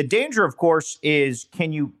Florida. The danger, of course, is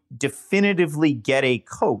can you definitively get a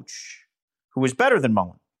coach who is better than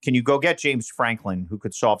Mullen? Can you go get James Franklin, who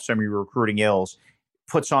could solve some of your recruiting ills,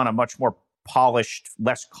 puts on a much more polished,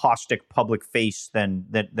 less caustic public face than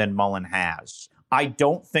Mullen has? I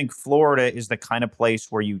don't think Florida is the kind of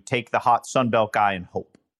place where you take the hot Sunbelt guy and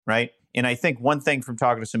hope, right? And I think one thing from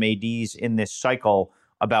talking to some ADs in this cycle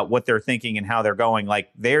about what they're thinking and how they're going, like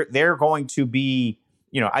they're going to be,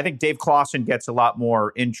 I think Dave Clawson gets a lot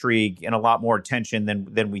more intrigue and a lot more attention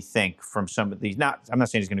than we think from some of these. I'm not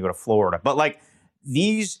saying he's going to go to Florida, but like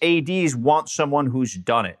these ADs want someone who's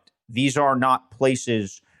done it. These are not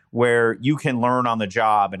places where you can learn on the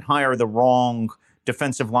job and hire the wrong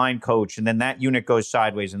defensive line coach, and then that unit goes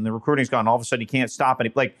sideways, and the recruiting's gone. All of a sudden, you can't stop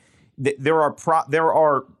it. Like there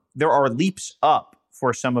are leaps up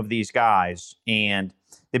for some of these guys, and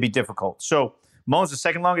they'd be difficult. So Mullen's the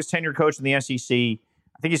second longest tenured coach in the SEC.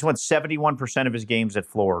 I think he's won 71% of his games at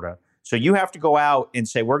Florida. So you have to go out and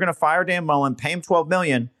say, we're going to fire Dan Mullen, pay him $12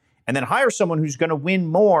 million, and then hire someone who's going to win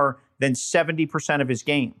more than 70% of his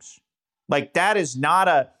games. Like that is not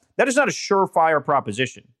a surefire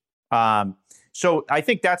proposition. So I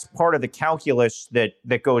think that's part of the calculus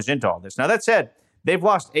that goes into all this. Now, that said, they've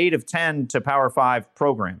lost 8 of 10 to Power 5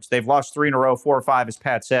 programs. They've lost 3 in a row, 4 or 5, as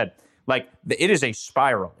Pat said. Like, it is a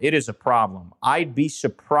spiral. It is a problem. I'd be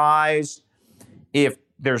surprised if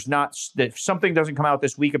something doesn't come out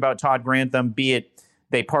this week about Todd Grantham, be it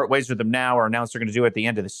they part ways with him now or announce they're going to do it at the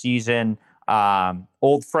end of the season.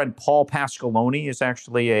 Old friend Paul Pasqualoni is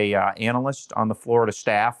actually a analyst on the Florida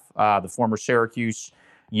staff, the former Syracuse,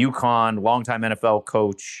 UConn, longtime NFL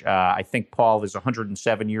coach. I think Paul is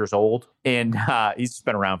 107 years old, and he's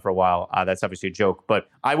been around for a while. That's obviously a joke, but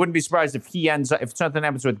I wouldn't be surprised if if something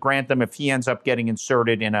happens with Grantham, if he ends up getting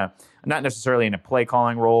inserted in not necessarily in a play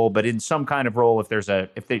calling role, but in some kind of role.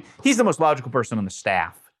 He's the most logical person on the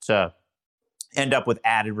staff to end up with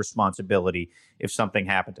added responsibility if something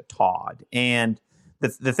happened to Todd. And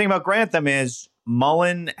the thing about Grantham is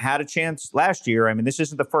Mullen had a chance last year. I mean, this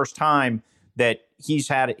isn't the first time that he's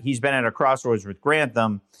been at a crossroads with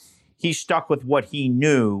Grantham. He stuck with what he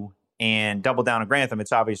knew and doubled down on Grantham.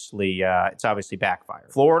 It's obviously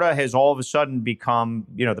backfired. Florida has all of a sudden become,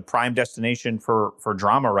 the prime destination for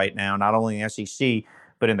drama right now, not only in the SEC,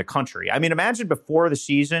 but in the country. I mean, imagine before the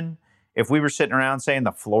season, if we were sitting around saying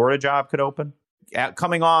the Florida job could open,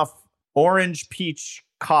 coming off orange, peach,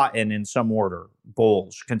 cotton in some order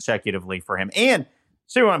bowls consecutively for him. And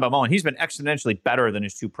say what about Mullen, he's been exponentially better than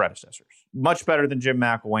his two predecessors. Much better than Jim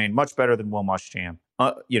McElwain, much better than Will Muschamp.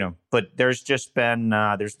 But there's just been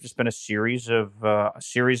a series of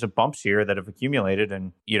bumps here that have accumulated,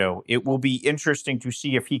 and it will be interesting to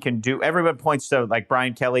see if he can do. Everyone points to like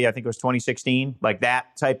Brian Kelly, I think it was 2016, like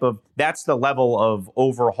that's the level of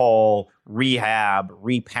overhaul, rehab,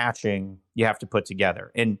 repatching you have to put together.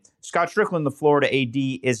 And Scott Strickland, the Florida AD,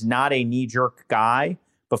 is not a knee-jerk guy,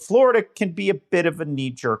 but Florida can be a bit of a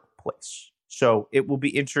knee-jerk place. So it will be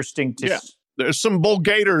interesting to see. There's some bull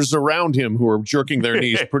gators around him who are jerking their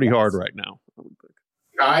knees pretty hard right now.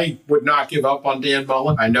 I would not give up on Dan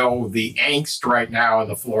Mullen. I know the angst right now in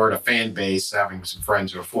the Florida fan base, having some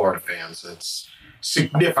friends who are Florida fans, it's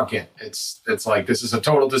significant. It's like, this is a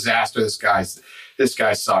total disaster. This guy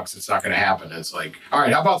sucks. It's not going to happen. It's like, all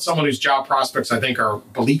right, how about someone whose job prospects I think are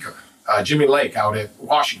bleaker? Jimmy Lake out at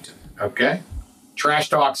Washington, okay? Trash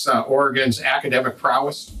talks Oregon's academic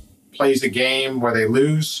prowess, plays a game where they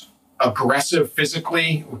lose. Aggressive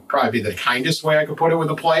physically would probably be the kindest way I could put it with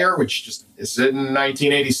a player, which just isn't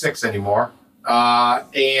 1986 anymore.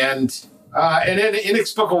 And then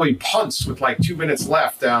inexplicably punts with like 2 minutes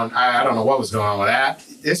left down. I don't know what was going on with that.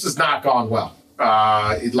 This has not gone well.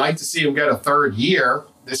 You'd like to see him get a third year.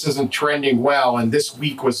 This isn't trending well, and this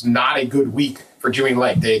week was not a good week for Jimmy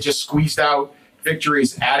Lake. They had just squeezed out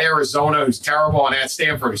victories at Arizona, who's terrible, and at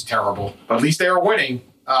Stanford, who's terrible. But at least they were winning.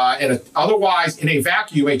 Otherwise, in a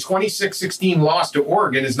vacuum, a 26-16 loss to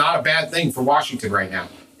Oregon is not a bad thing for Washington right now.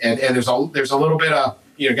 And there's a little bit of,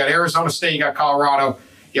 you got Arizona State, you got Colorado,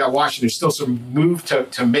 you got Washington. There's still some move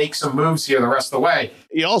to make some moves here the rest of the way.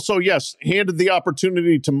 He also, handed the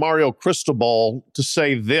opportunity to Mario Cristobal to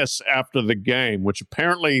say this after the game, which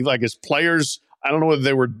apparently, like his players, I don't know whether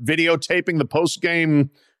they were videotaping the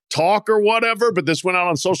post-game talk or whatever, but this went out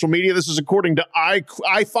on social media. This is according to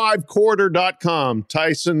i5quarter.com,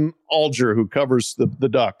 Tyson Alger, who covers the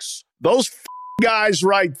Ducks. Those guys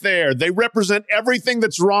right there, they represent everything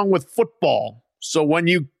that's wrong with football. So when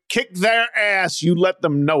you kick their ass, you let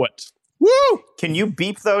them know it. Woo! Can you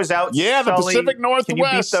beep those out? Yeah, the Sully? Pacific Northwest. Can you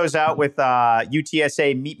beep those out with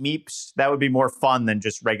UTSA meep meeps? That would be more fun than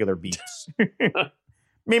just regular beeps. Meep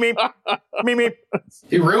meep. Meep meep.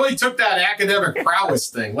 He really took that academic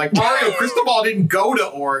prowess thing. Like Mario Cristobal didn't go to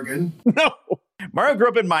Oregon. No. Mario grew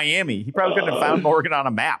up in Miami. He probably couldn't have found Oregon on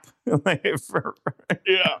a map. Yeah.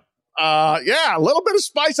 A little bit of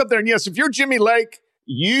spice up there. And yes, if you're Jimmy Lake,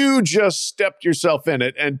 you just stepped yourself in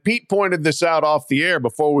it. And Pete pointed this out off the air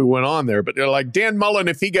before we went on there. But they're like, Dan Mullen,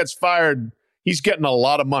 if he gets fired, he's getting a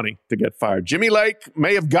lot of money to get fired. Jimmy Lake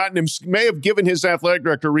may have given his athletic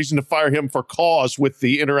director a reason to fire him for cause with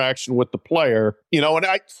the interaction with the player. And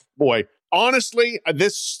honestly,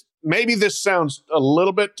 maybe this sounds a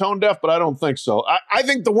little bit tone deaf, but I don't think so. I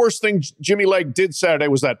think the worst thing Jimmy Lake did Saturday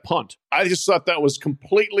was that punt. I just thought that was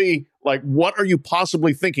completely like, what are you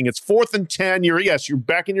possibly thinking? It's 4th and 10. You're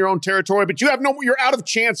back in your own territory, but you're out of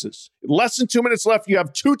chances. Less than 2 minutes left. You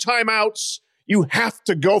have 2 timeouts. You have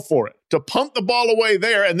to go for it. To punt the ball away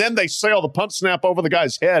there, and then they sail the punt snap over the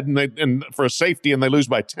guy's head and for a safety, and they lose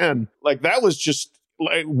by 10. Like, that was just,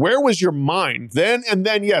 like, where was your mind? Then,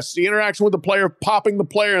 yes, the interaction with the player, popping the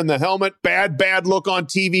player in the helmet, bad look on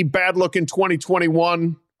TV, bad look in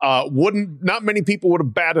 2021. Not many people would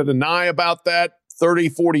have batted an eye about that 30,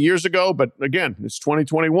 40 years ago. But again, it's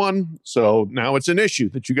 2021. So now it's an issue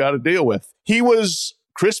that you got to deal with. He was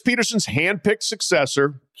Chris Peterson's handpicked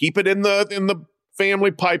successor. Keep it in the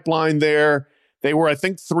family pipeline there. They were, I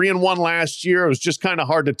think, 3-1 last year. It was just kind of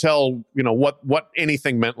hard to tell, what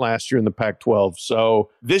anything meant last year in the Pac-12.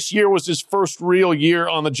 So this year was his first real year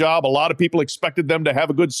on the job. A lot of people expected them to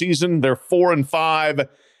have a good season. They're 4-5,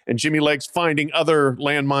 and Jimmy Lake's finding other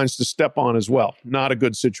landmines to step on as well. Not a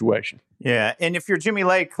good situation. Yeah, and if you're Jimmy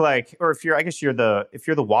Lake, if you're the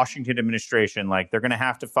Washington administration, they're going to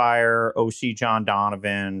have to fire OC John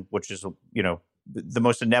Donovan, which is, the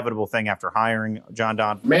most inevitable thing after hiring John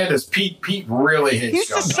Donovan. Man, does Pete really hate He's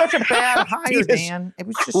John just Donovan. such a bad hire, Dan. It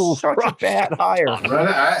was just such a bad hire.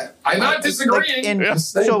 I'm not disagreeing.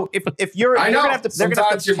 So if you're, I they're know. going to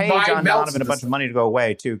have to pay John Donovan a bunch of money to go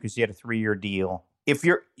away too, because he had a 3-year deal.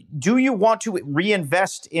 Do you want to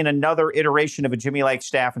reinvest in another iteration of a Jimmy Lake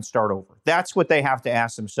staff and start over? That's what they have to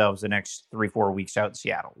ask themselves the next 3-4 weeks out in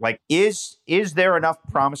Seattle. Is there enough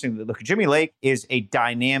promising? Look, Jimmy Lake is a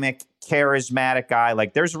dynamic, charismatic guy.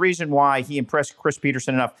 There's a reason why he impressed Chris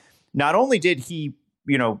Peterson enough. Not only did he,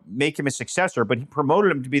 make him a successor, but he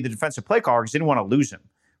promoted him to be the defensive play caller because he didn't want to lose him.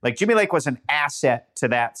 Jimmy Lake was an asset to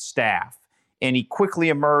that staff, and he quickly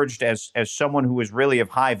emerged as someone who was really of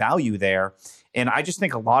high value there. And I just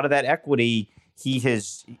think a lot of that equity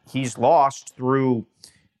he's lost through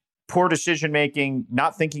poor decision-making,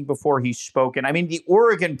 not thinking before he spoke. And I mean, the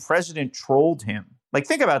Oregon president trolled him.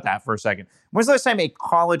 Think about that for a second. When's the last time a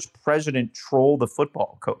college president trolled a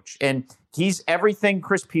football coach? And he's everything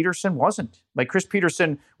Chris Peterson wasn't. Chris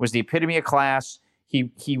Peterson was the epitome of class.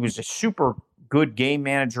 He was a super good game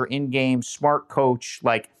manager, in-game, smart coach.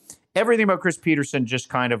 Everything about Chris Peterson just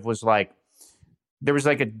kind of was there was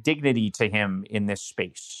a dignity to him in this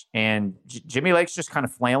space. And Jimmy Lake's just kind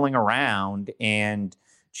of flailing around, and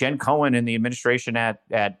Jen Cohen and the administration at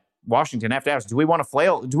Washington have to ask, do we want to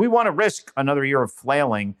flail? Do we want to risk another year of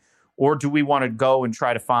flailing, or do we want to go and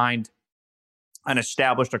try to find an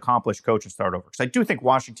established, accomplished coach and start over? Because I do think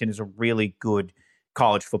Washington is a really good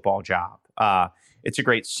college football job. It's a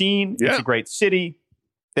great scene. Yeah. It's a great city.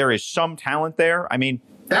 There is some talent there. I mean,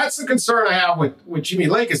 that's the concern I have with Jimmy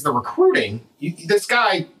Lake is the recruiting. This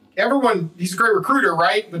guy, he's a great recruiter,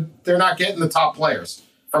 right? But they're not getting the top players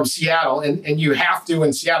from Seattle. And you have to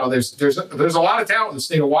in Seattle. There's a lot of talent in the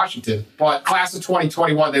state of Washington. But class of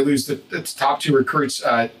 2021, they lose the top 2 recruits.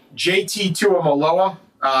 JT Tuamoloa,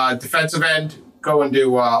 defensive end, going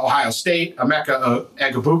to Ohio State. Emeka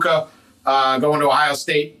Egbuka going to Ohio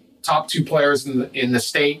State. Top 2 players in the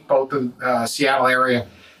state, both in Seattle area.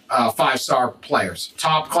 5-star players.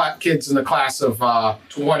 Top kids in the class of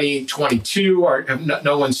 2022,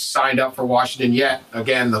 no one's signed up for Washington yet.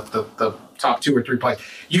 Again, the top 2 or 3 players.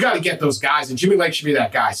 You got to get those guys, and Jimmy Lake should be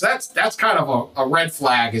that guy. So that's kind of a red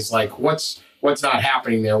flag. Is what's not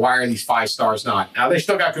happening there? Why are these 5 stars not? Now they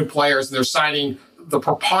still got good players, and they're signing the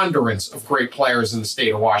preponderance of great players in the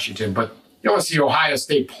state of Washington. But you don't want to see Ohio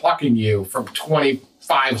State plucking you from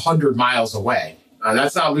 2,500 miles away.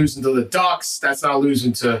 That's not losing to the Ducks. That's not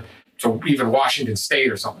losing to even Washington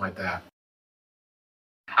State or something like that.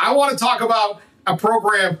 I want to talk about a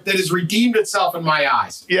program that has redeemed itself in my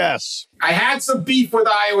eyes. Yes. I had some beef with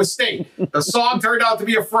Iowa State. The song turned out to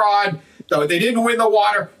be a fraud. Though they didn't win the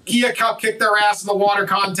water. Kia Cup kicked their ass in the water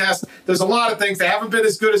contest. There's a lot of things. They haven't been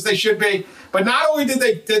as good as they should be. But not only did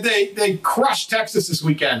they crush Texas this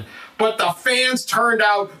weekend, but the fans turned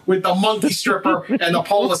out with the monkey stripper and the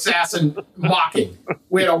pole assassin mocking.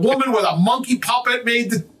 We had a woman with a monkey puppet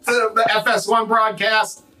made the FS1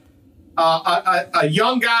 broadcast. A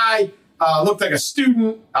young guy looked like a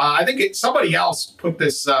student. I think somebody else put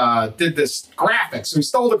this, did this graphic. So he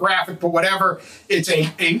stole the graphic, but whatever. It's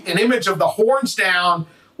an image of the horns down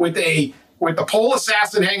with the pole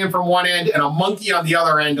assassin hanging from one end and a monkey on the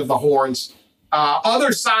other end of the horns.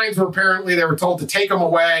 Other signs were apparently they were told to take them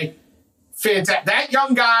away. Fantastic. That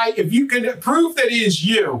young guy, if you can prove that it is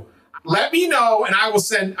you, let me know and I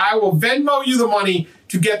will Venmo you the money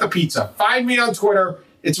to get the pizza. Find me on Twitter.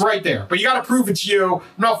 It's right there. But you got to prove it's you. I'm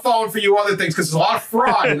not falling for you other things because there's a lot of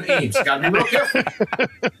fraud in Ames. You got to be real careful.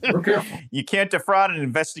 Real careful. You can't defraud an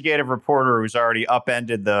investigative reporter who's already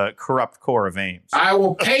upended the corrupt core of Ames. I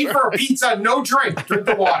will pay for a pizza, no drink. Drink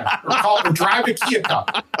the water. Or drive to Kia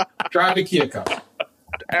Cup. Drive to Kia Cup.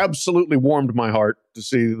 Absolutely warmed my heart to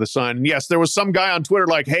see the sign. And yes, there was some guy on Twitter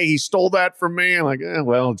like, hey, he stole that from me. I'm like,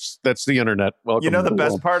 well, that's the internet. Welcome you know, to the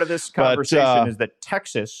best world. part of this conversation is that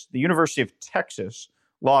Texas, the University of Texas,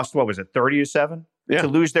 lost, 30-7? Yeah. To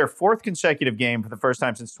lose their fourth consecutive game for the first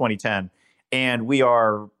time since 2010. And we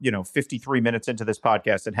are, 53 minutes into this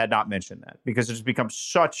podcast and had not mentioned that because it has become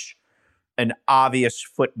such an obvious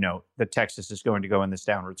footnote that Texas is going to go in this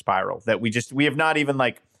downward spiral that we have not even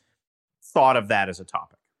thought of that as a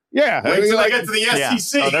topic. Yeah. Wait till I get to the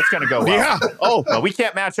SEC. Yeah. Oh, that's going to go well. Yeah. Oh, well, we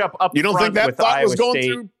can't match up you don't think that thought Iowa was going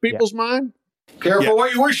State. through people's mind? Careful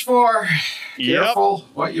what you wish for. Yep. Careful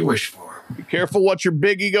what you wish for. Be careful what your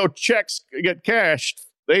big ego checks get cashed.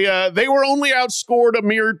 They were only outscored a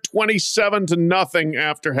mere 27-0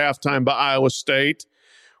 after halftime by Iowa State,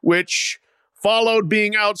 which followed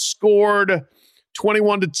being outscored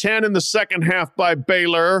 21-10 in the second half by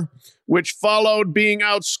Baylor, which followed being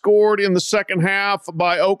outscored in the second half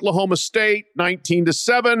by Oklahoma State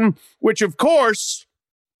 19-7, which of course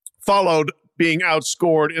followed being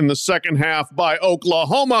outscored in the second half by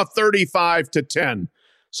Oklahoma 35-10.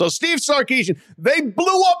 So Steve Sarkisian, they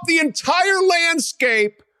blew up the entire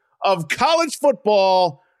landscape of college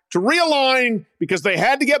football to realign because they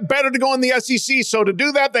had to get better to go in the SEC. So to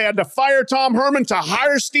do that, they had to fire Tom Herman, to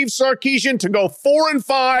hire Steve Sarkisian, to go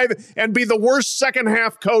 4-5 and be the worst second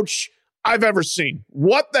half coach I've ever seen.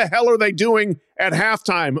 What the hell are they doing at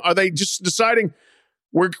halftime? Are they just deciding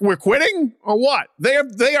we're quitting or what? They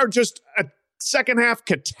are just a second half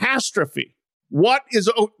catastrophe. What is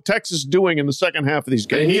Texas doing in the second half of these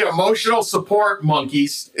games? They need emotional support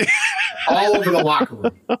monkeys all over the locker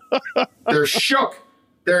room. They're shook.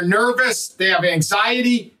 They're nervous. They have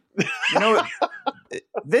anxiety.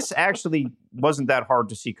 This actually wasn't that hard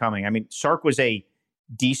to see coming. I mean, Sark was a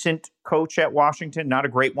decent coach at Washington, not a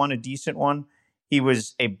great one, a decent one. He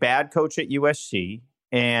was a bad coach at USC,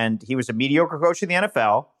 and he was a mediocre coach in the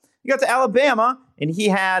NFL. He got to Alabama, and he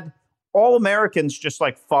had All-Americans just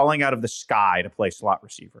falling out of the sky to play slot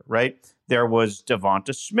receiver, right? There was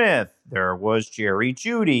Devonta Smith. There was Jerry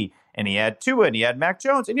Jeudy. And he had Tua, and he had Mac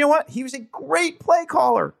Jones. And you know what? He was a great play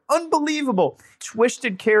caller. Unbelievable.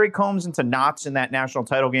 Twisted Kerry Combs into knots in that national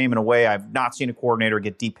title game in a way I've not seen a coordinator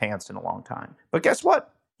get deep pants in a long time. But guess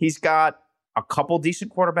what? He's got a couple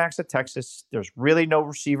decent quarterbacks at Texas. There's really no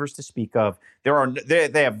receivers to speak of. They've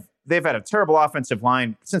had a terrible offensive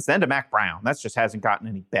line since the end of Mac Brown. That just hasn't gotten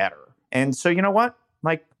any better. And so you know what?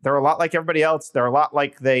 They're a lot like everybody else. They're a lot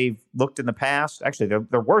like they've looked in the past. Actually,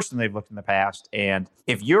 they're worse than they've looked in the past. And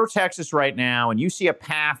if you're Texas right now and you see a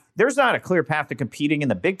path, there's not a clear path to competing in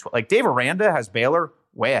the Big 12. Dave Aranda has Baylor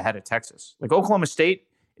way ahead of Texas. Oklahoma State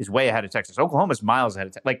is way ahead of Texas. Oklahoma's miles ahead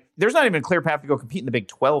of Texas. There's not even a clear path to go compete in the Big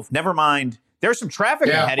 12. Never mind. There's some traffic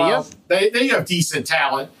ahead of you. They have decent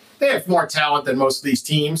talent. They have more talent than most of these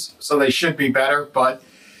teams, so they should be better. But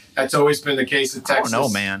that's always been the case at Texas. Oh no,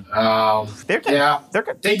 man.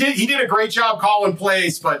 He did a great job calling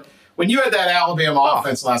plays, but when you had that Alabama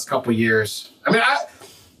offense last couple of years, I mean,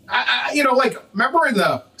 I remember in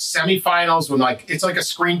the semifinals when it's a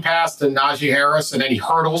screen pass to Najee Harris and then he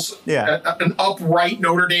hurdles an upright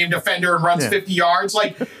Notre Dame defender and runs 50 yards.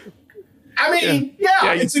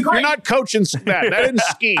 It's a great. You're not coaching that. That isn't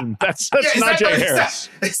scheme. That's Najee Harris.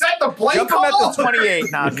 Is that the play Jump call? Him at the 28,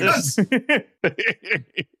 Najee.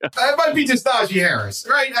 That might be just Najee Harris,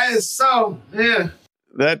 right?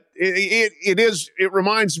 That it is. It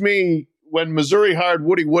reminds me when Missouri hired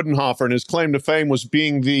Woody Woodenhofer, and his claim to fame was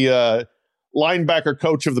being the linebacker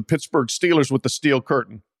coach of the Pittsburgh Steelers with the steel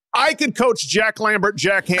curtain. I could coach Jack Lambert,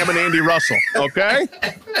 Jack Hammond, Andy Russell, okay?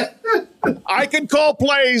 I could call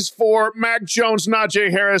plays for Mac Jones,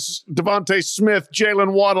 Najee Harris, Devontae Smith,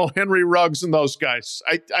 Jalen Waddle, Henry Ruggs, and those guys.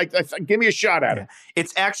 I give me a shot at it.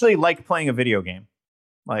 It's actually like playing a video game.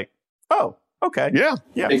 Like, oh, okay. Yeah.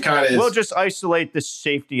 It kind of is. We'll just isolate the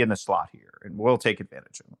safety in the slot here, and we'll take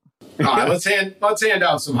advantage of them. All right, let's hand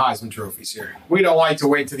out some Heisman trophies here. We don't like to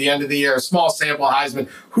wait to the end of the year. Small sample Heisman.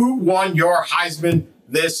 Who won your Heisman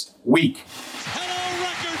this week? Hello,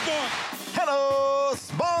 record book. Hello,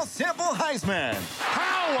 small sample Heisman.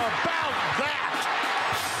 How about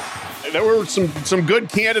that? There were some good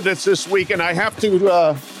candidates this week, and I have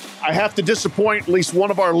to disappoint at least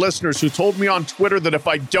one of our listeners who told me on Twitter that if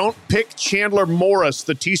I don't pick Chandler Morris,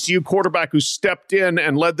 the TCU quarterback who stepped in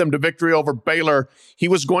and led them to victory over Baylor, he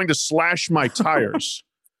was going to slash my tires.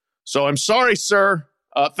 So I'm sorry, sir.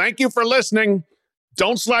 Thank you for listening.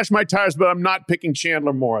 Don't slash my tires, but I'm not picking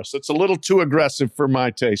Chandler Morris. It's a little too aggressive for my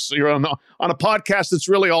taste. So you're on a podcast that's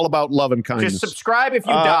really all about love and kindness. Just subscribe if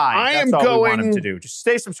you die. That's all we want him to do. Just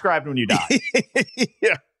stay subscribed when you die.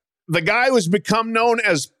 Yeah. The guy who's become known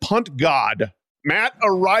as Punt God, Matt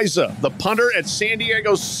Araiza, the punter at San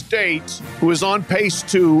Diego State, who is on pace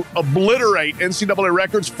to obliterate NCAA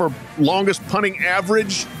records for longest punting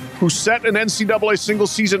average, who set an NCAA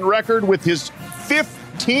single-season record with his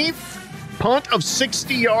 15th punt of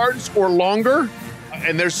 60 yards or longer,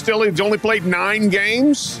 and he's only played 9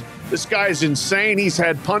 games. This guy is insane. He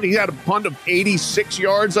had a punt of 86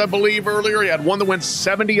 yards, I believe, earlier. He had one that went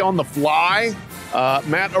 70 on the fly.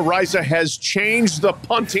 Matt Araiza has changed the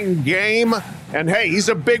punting game. And hey, he's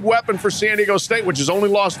a big weapon for San Diego State, which has only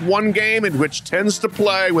lost 1 game and which tends to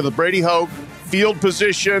play with a Brady Hoke, field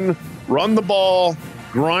position, run the ball,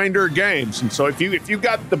 grinder games. And so if you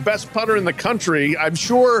got the best punter in the country, I'm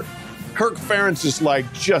sure Kirk Ferentz is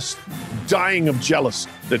like just dying of jealousy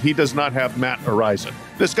that he does not have Matt Araiza.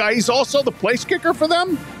 This guy, he's also the place kicker for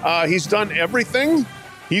them. He's done everything.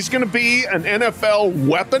 He's going to be an NFL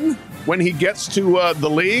weapon when he gets to the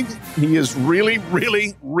league. He is really,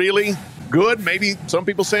 really, really good. Maybe some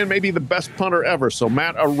people saying maybe the best punter ever. So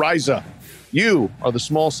Matt Araiza, you are the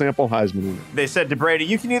small sample Heisman winner. They said to Brady,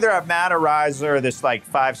 you can either have Matt Araiza or this like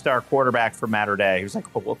 5-star quarterback for Matter Day. He was like,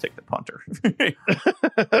 oh, we'll take the punter.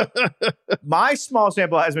 My small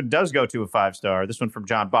sample Heisman does go to a 5-star. This one from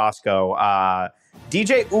John Bosco.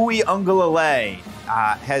 DJ Uiagalelei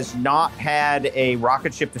has not had a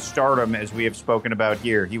rocket ship to stardom, as we have spoken about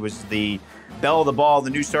here. He was the belle of the ball, the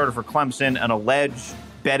new starter for Clemson, an alleged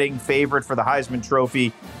betting favorite for the Heisman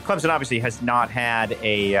Trophy. Clemson obviously has not had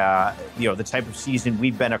the type of season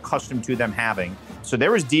we've been accustomed to them having. So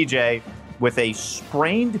there was DJ with a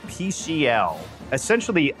sprained PCL,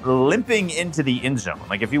 essentially limping into the end zone.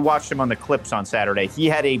 Like if you watched him on the clips on Saturday, he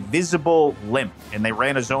had a visible limp, and they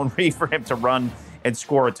ran a zone read for him to run and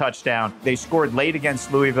score a touchdown. They scored late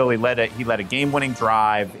against Louisville. He led a game-winning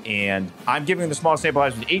drive, and I'm giving him the small sample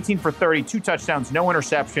size. 18 for 30, 2 touchdowns, no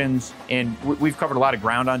interceptions, and we've covered a lot of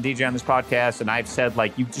ground on DJ on this podcast, and I've said,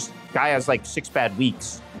 like, guy has like 6 bad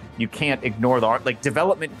weeks. You can't ignore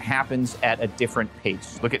development happens at a different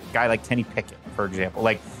pace. Look at a guy like Kenny Pickett, for example.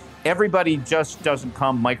 Like, everybody just doesn't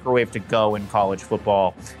come microwave to go in college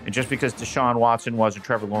football. And just because Deshaun Watson was or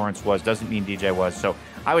Trevor Lawrence was doesn't mean DJ was. So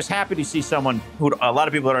I was happy to see someone who a lot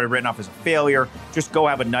of people had already written off as a failure just go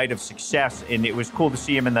have a night of success. And it was cool to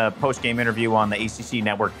see him in the post-game interview on the ACC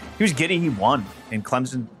network. He was giddy. He won, and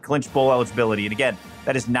Clemson clinched bowl eligibility. And again,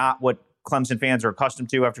 that is not what Clemson fans are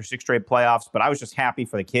accustomed to after 6 straight playoffs. But I was just happy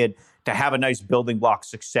for the kid to have a nice building block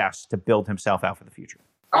success to build himself out for the future.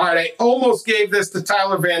 All right, I almost gave this to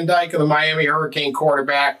Tyler Van Dyke of the Miami Hurricane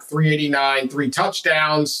quarterback, 389, 3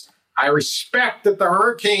 touchdowns. I respect that the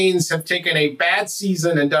Hurricanes have taken a bad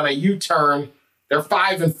season and done a U-turn. They're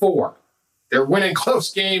 5-4. They're winning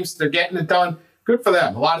close games. They're getting it done. Good for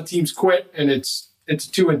them. A lot of teams quit, and it's a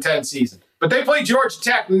 2-10 season. But they play Georgia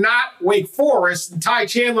Tech, not Wake Forest. And Ty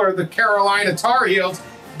Chandler of the Carolina Tar Heels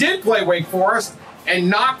did play Wake Forest and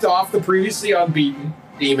knocked off the previously unbeaten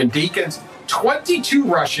Demon Deacons. 22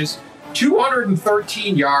 rushes,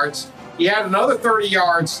 213 yards. He had another 30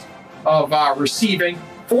 yards of receiving,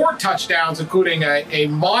 4 touchdowns, including a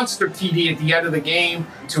monster TD at the end of the game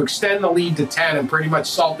to extend the lead to 10 and pretty much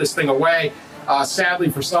salt this thing away. Sadly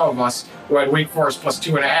for some of us who had Wake Forest plus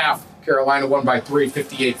 2.5, Carolina won by 3,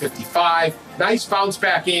 58-55. Nice bounce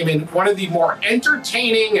back game in one of the more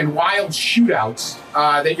entertaining and wild shootouts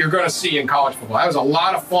that you're going to see in college football. That was a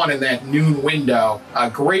lot of fun in that noon window.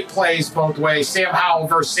 Great plays both ways. Sam Howell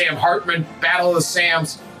versus Sam Hartman, Battle of the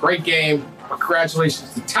Sams. Great game.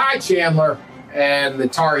 Congratulations to Ty Chandler and the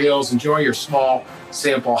Tar Heels. Enjoy your small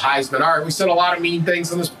sample Heisman. All right, we said a lot of mean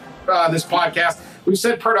things on this podcast. We've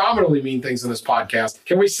said predominantly mean things in this podcast.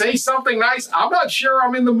 Can we say something nice? I'm not sure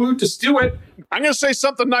I'm in the mood to do it. I'm going to say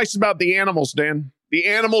something nice about the animals, Dan. The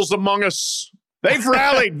animals among us. They've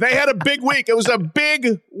rallied. They had a big week. It was a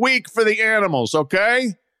big week for the animals,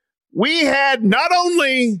 okay? We had not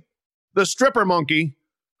only the stripper monkey,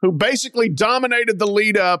 who basically dominated the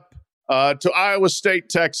lead up to Iowa State,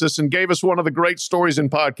 Texas, and gave us one of the great stories in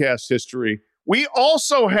podcast history. We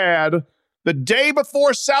also had, the day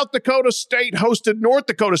before South Dakota State hosted North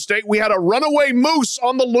Dakota State, we had a runaway moose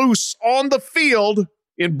on the loose on the field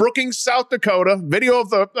in Brookings, South Dakota. Video of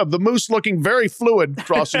the moose looking very fluid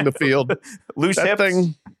crossing the field. Loose that hips.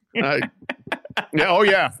 Thing,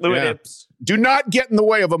 fluid hips. Do not get in the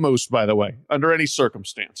way of a moose, by the way, under any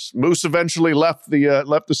circumstance. Moose eventually left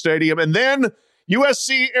the stadium. And then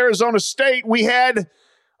USC, Arizona State, we had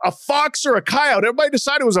a fox or a coyote. Everybody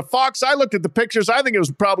decided it was a fox. I looked at the pictures. I think it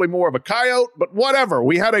was probably more of a coyote, but whatever.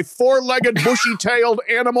 We had a four-legged, bushy-tailed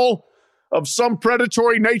animal of some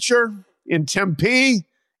predatory nature in Tempe,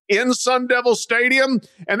 in Sun Devil Stadium.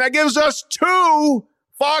 And that gives us 2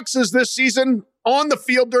 foxes this season on the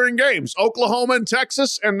field during games. Oklahoma and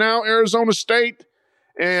Texas, and now Arizona State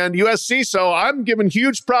and USC. So I'm giving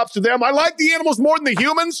huge props to them. I like the animals more than the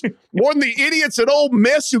humans, more than the idiots at Ole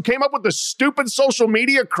Miss who came up with the stupid social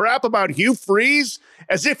media crap about Hugh Freeze,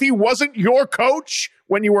 as if he wasn't your coach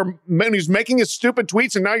when he was making his stupid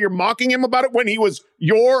tweets, and now you're mocking him about it when he was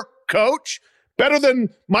your coach. Better than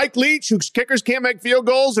Mike Leach, whose kickers can't make field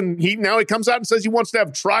goals, and now he comes out and says he wants to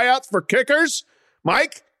have tryouts for kickers.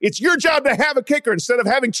 Mike, it's your job to have a kicker instead of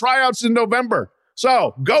having tryouts in November.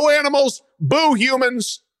 So, go animals, boo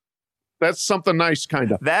humans. That's something nice,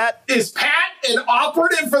 kind of. That is Pat an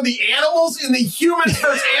operative for the animals in the humans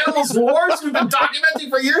versus animals wars we've been documenting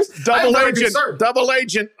for years? Double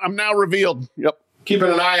agent. I'm now revealed. Yep.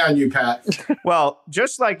 Keeping an eye on you, Pat. Well,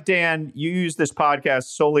 just like Dan, you use this podcast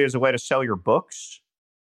solely as a way to sell your books,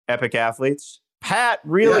 Epic Athletes. Pat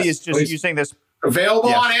really is just using this. Available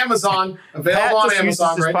on Amazon. Available on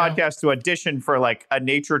Amazon. Uses this podcast to audition for like a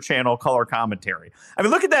Nature Channel color commentary. I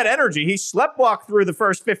mean, look at that energy. He sleptwalked through the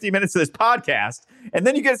first 50 minutes of this podcast, and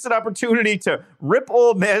then you get an opportunity to rip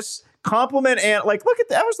Ole Miss, compliment, and look at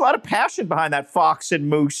that. There was a lot of passion behind that fox and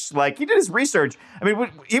moose. Like, he did his research. I mean,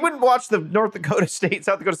 he wouldn't watch the South Dakota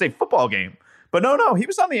State football game. But no, he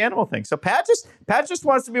was on the animal thing. So Pat just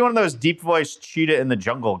wants to be one of those deep voiced cheetah in the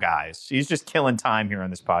jungle guys. He's just killing time here on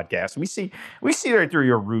this podcast. We see right through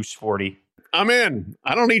your ruse, 40. I'm in.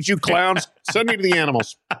 I don't need you clowns. Send me to the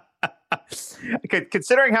animals.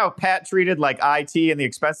 Considering how Pat treated like IT and the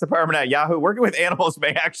expense department at Yahoo, working with animals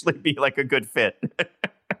may actually be like a good fit.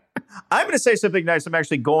 I'm going to say something nice. I'm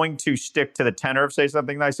actually going to stick to the tenor of say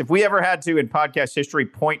something nice. If we ever had to in podcast history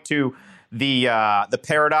point to the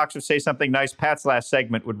paradox of say something nice, Pat's last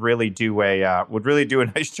segment would really do a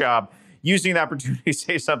nice job using the opportunity to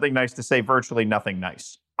say something nice to say virtually nothing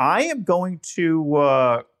nice. I am going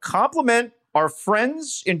to compliment our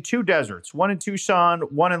friends in 2 deserts, one in Tucson,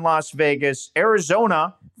 one in Las Vegas.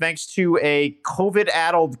 Arizona, thanks to a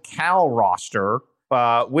COVID-addled Cal roster,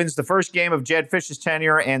 wins the first game of Jed Fish's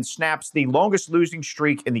tenure and snaps the longest losing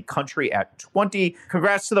streak in the country at 20.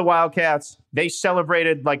 Congrats to the Wildcats. They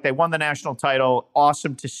celebrated like they won the national title.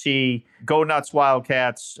 Awesome to see. Go nuts,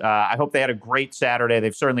 Wildcats. I hope they had a great Saturday.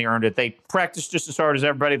 They've certainly earned it. They practice just as hard as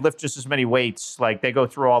everybody, lift just as many weights. Like, they go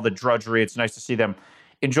through all the drudgery. It's nice to see them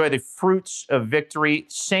enjoy the fruits of victory.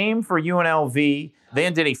 Same for UNLV. They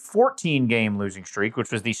ended a 14-game losing streak,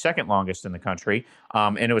 which was the second longest in the country.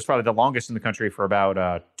 And it was probably the longest in the country for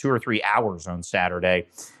about 2 or 3 hours on Saturday.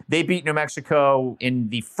 They beat New Mexico in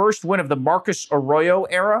the first win of the Marcus Arroyo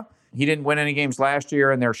era. He didn't win any games last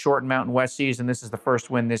year in their short Mountain West season. This is the first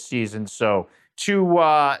win this season. So to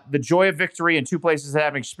the joy of victory in 2 places that I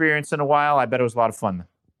haven't experienced in a while, I bet it was a lot of fun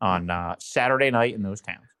on Saturday night in those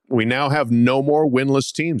towns. We now have no more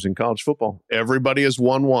winless teams in college football. Everybody is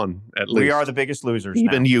 1-1 at least. We are the biggest losers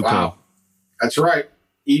Even now. UConn. Wow. That's right.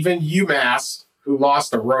 Even UMass, who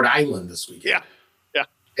lost to Rhode Island this weekend. Yeah.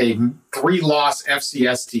 A 3-loss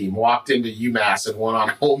FCS team walked into UMass and won on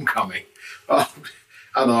homecoming. I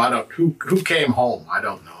don't know. Who came home? I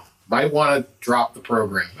don't know. Might want to drop the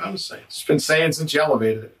program. I'm just saying. It's been saying since you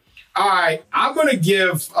elevated it. All right. I'm going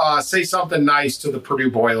to say something nice to the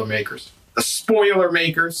Purdue Boilermakers. The Spoiler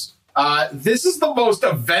Makers. This is the most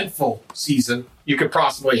eventful season you could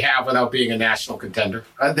possibly have without being a national contender.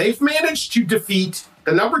 They've managed to defeat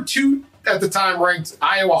the number 2 at the time ranked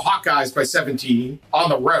Iowa Hawkeyes by 17 on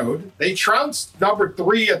the road. They trounced number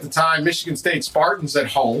 3 at the time Michigan State Spartans at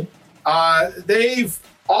home. They've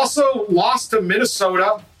Also lost to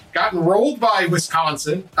Minnesota, gotten rolled by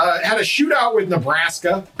Wisconsin, had a shootout with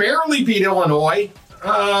Nebraska, barely beat Illinois,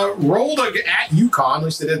 rolled at UConn, at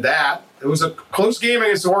least they did that. It was a close game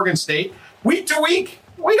against Oregon State. Week to week,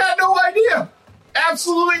 we got no idea.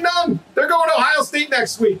 Absolutely none. They're going to Ohio State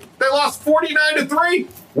next week. They lost 49-3.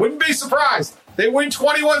 Wouldn't be surprised. They win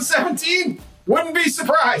 21-17. Wouldn't be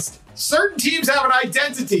surprised. Certain teams have an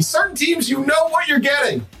identity. Certain teams, you know what you're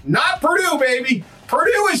getting. Not Purdue, baby.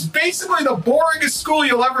 Purdue is basically the boringest school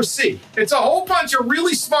you'll ever see. It's a whole bunch of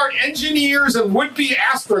really smart engineers and would-be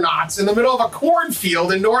astronauts in the middle of a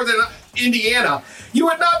cornfield in northern Indiana. You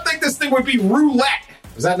would not think this thing would be roulette.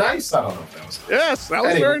 Was that nice? I don't know if that was nice. Yes, that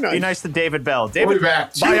was very nice. Be nice to David Bell. We'll be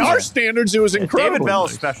back. By our standards, it was incredible. David Bell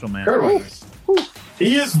is special, man.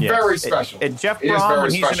 He is very special. And Jeff Brom,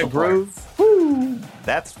 when he's in a groove,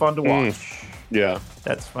 that's fun to watch. Yeah.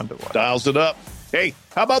 That's fun to watch. Dials it up. Hey,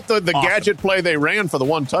 how about the gadget play they ran for the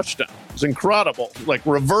one touchdown? It was incredible. Like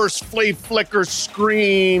reverse flea flicker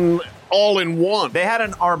screen all in one. They had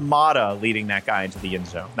an armada leading that guy into the end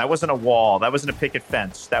zone. That wasn't a wall. That wasn't a picket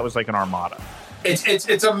fence. That was like an armada.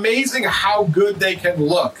 It's amazing how good they can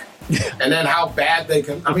look and then how bad they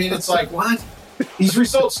can. I mean, it's like, what? These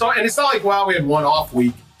results don't, and it's not like, well, we had one off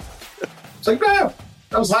week. It's like, no,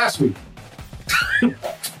 that was last week.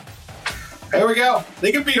 There we go.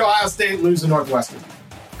 They could beat Ohio State and lose to Northwestern.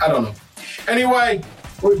 I don't know. Anyway,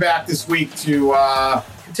 we'll be back this week to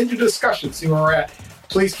continue the discussion, see where we're at.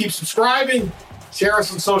 Please keep subscribing, share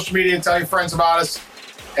us on social media, and tell your friends about us.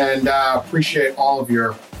 And appreciate all of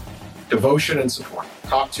your devotion and support.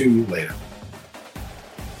 Talk to you later.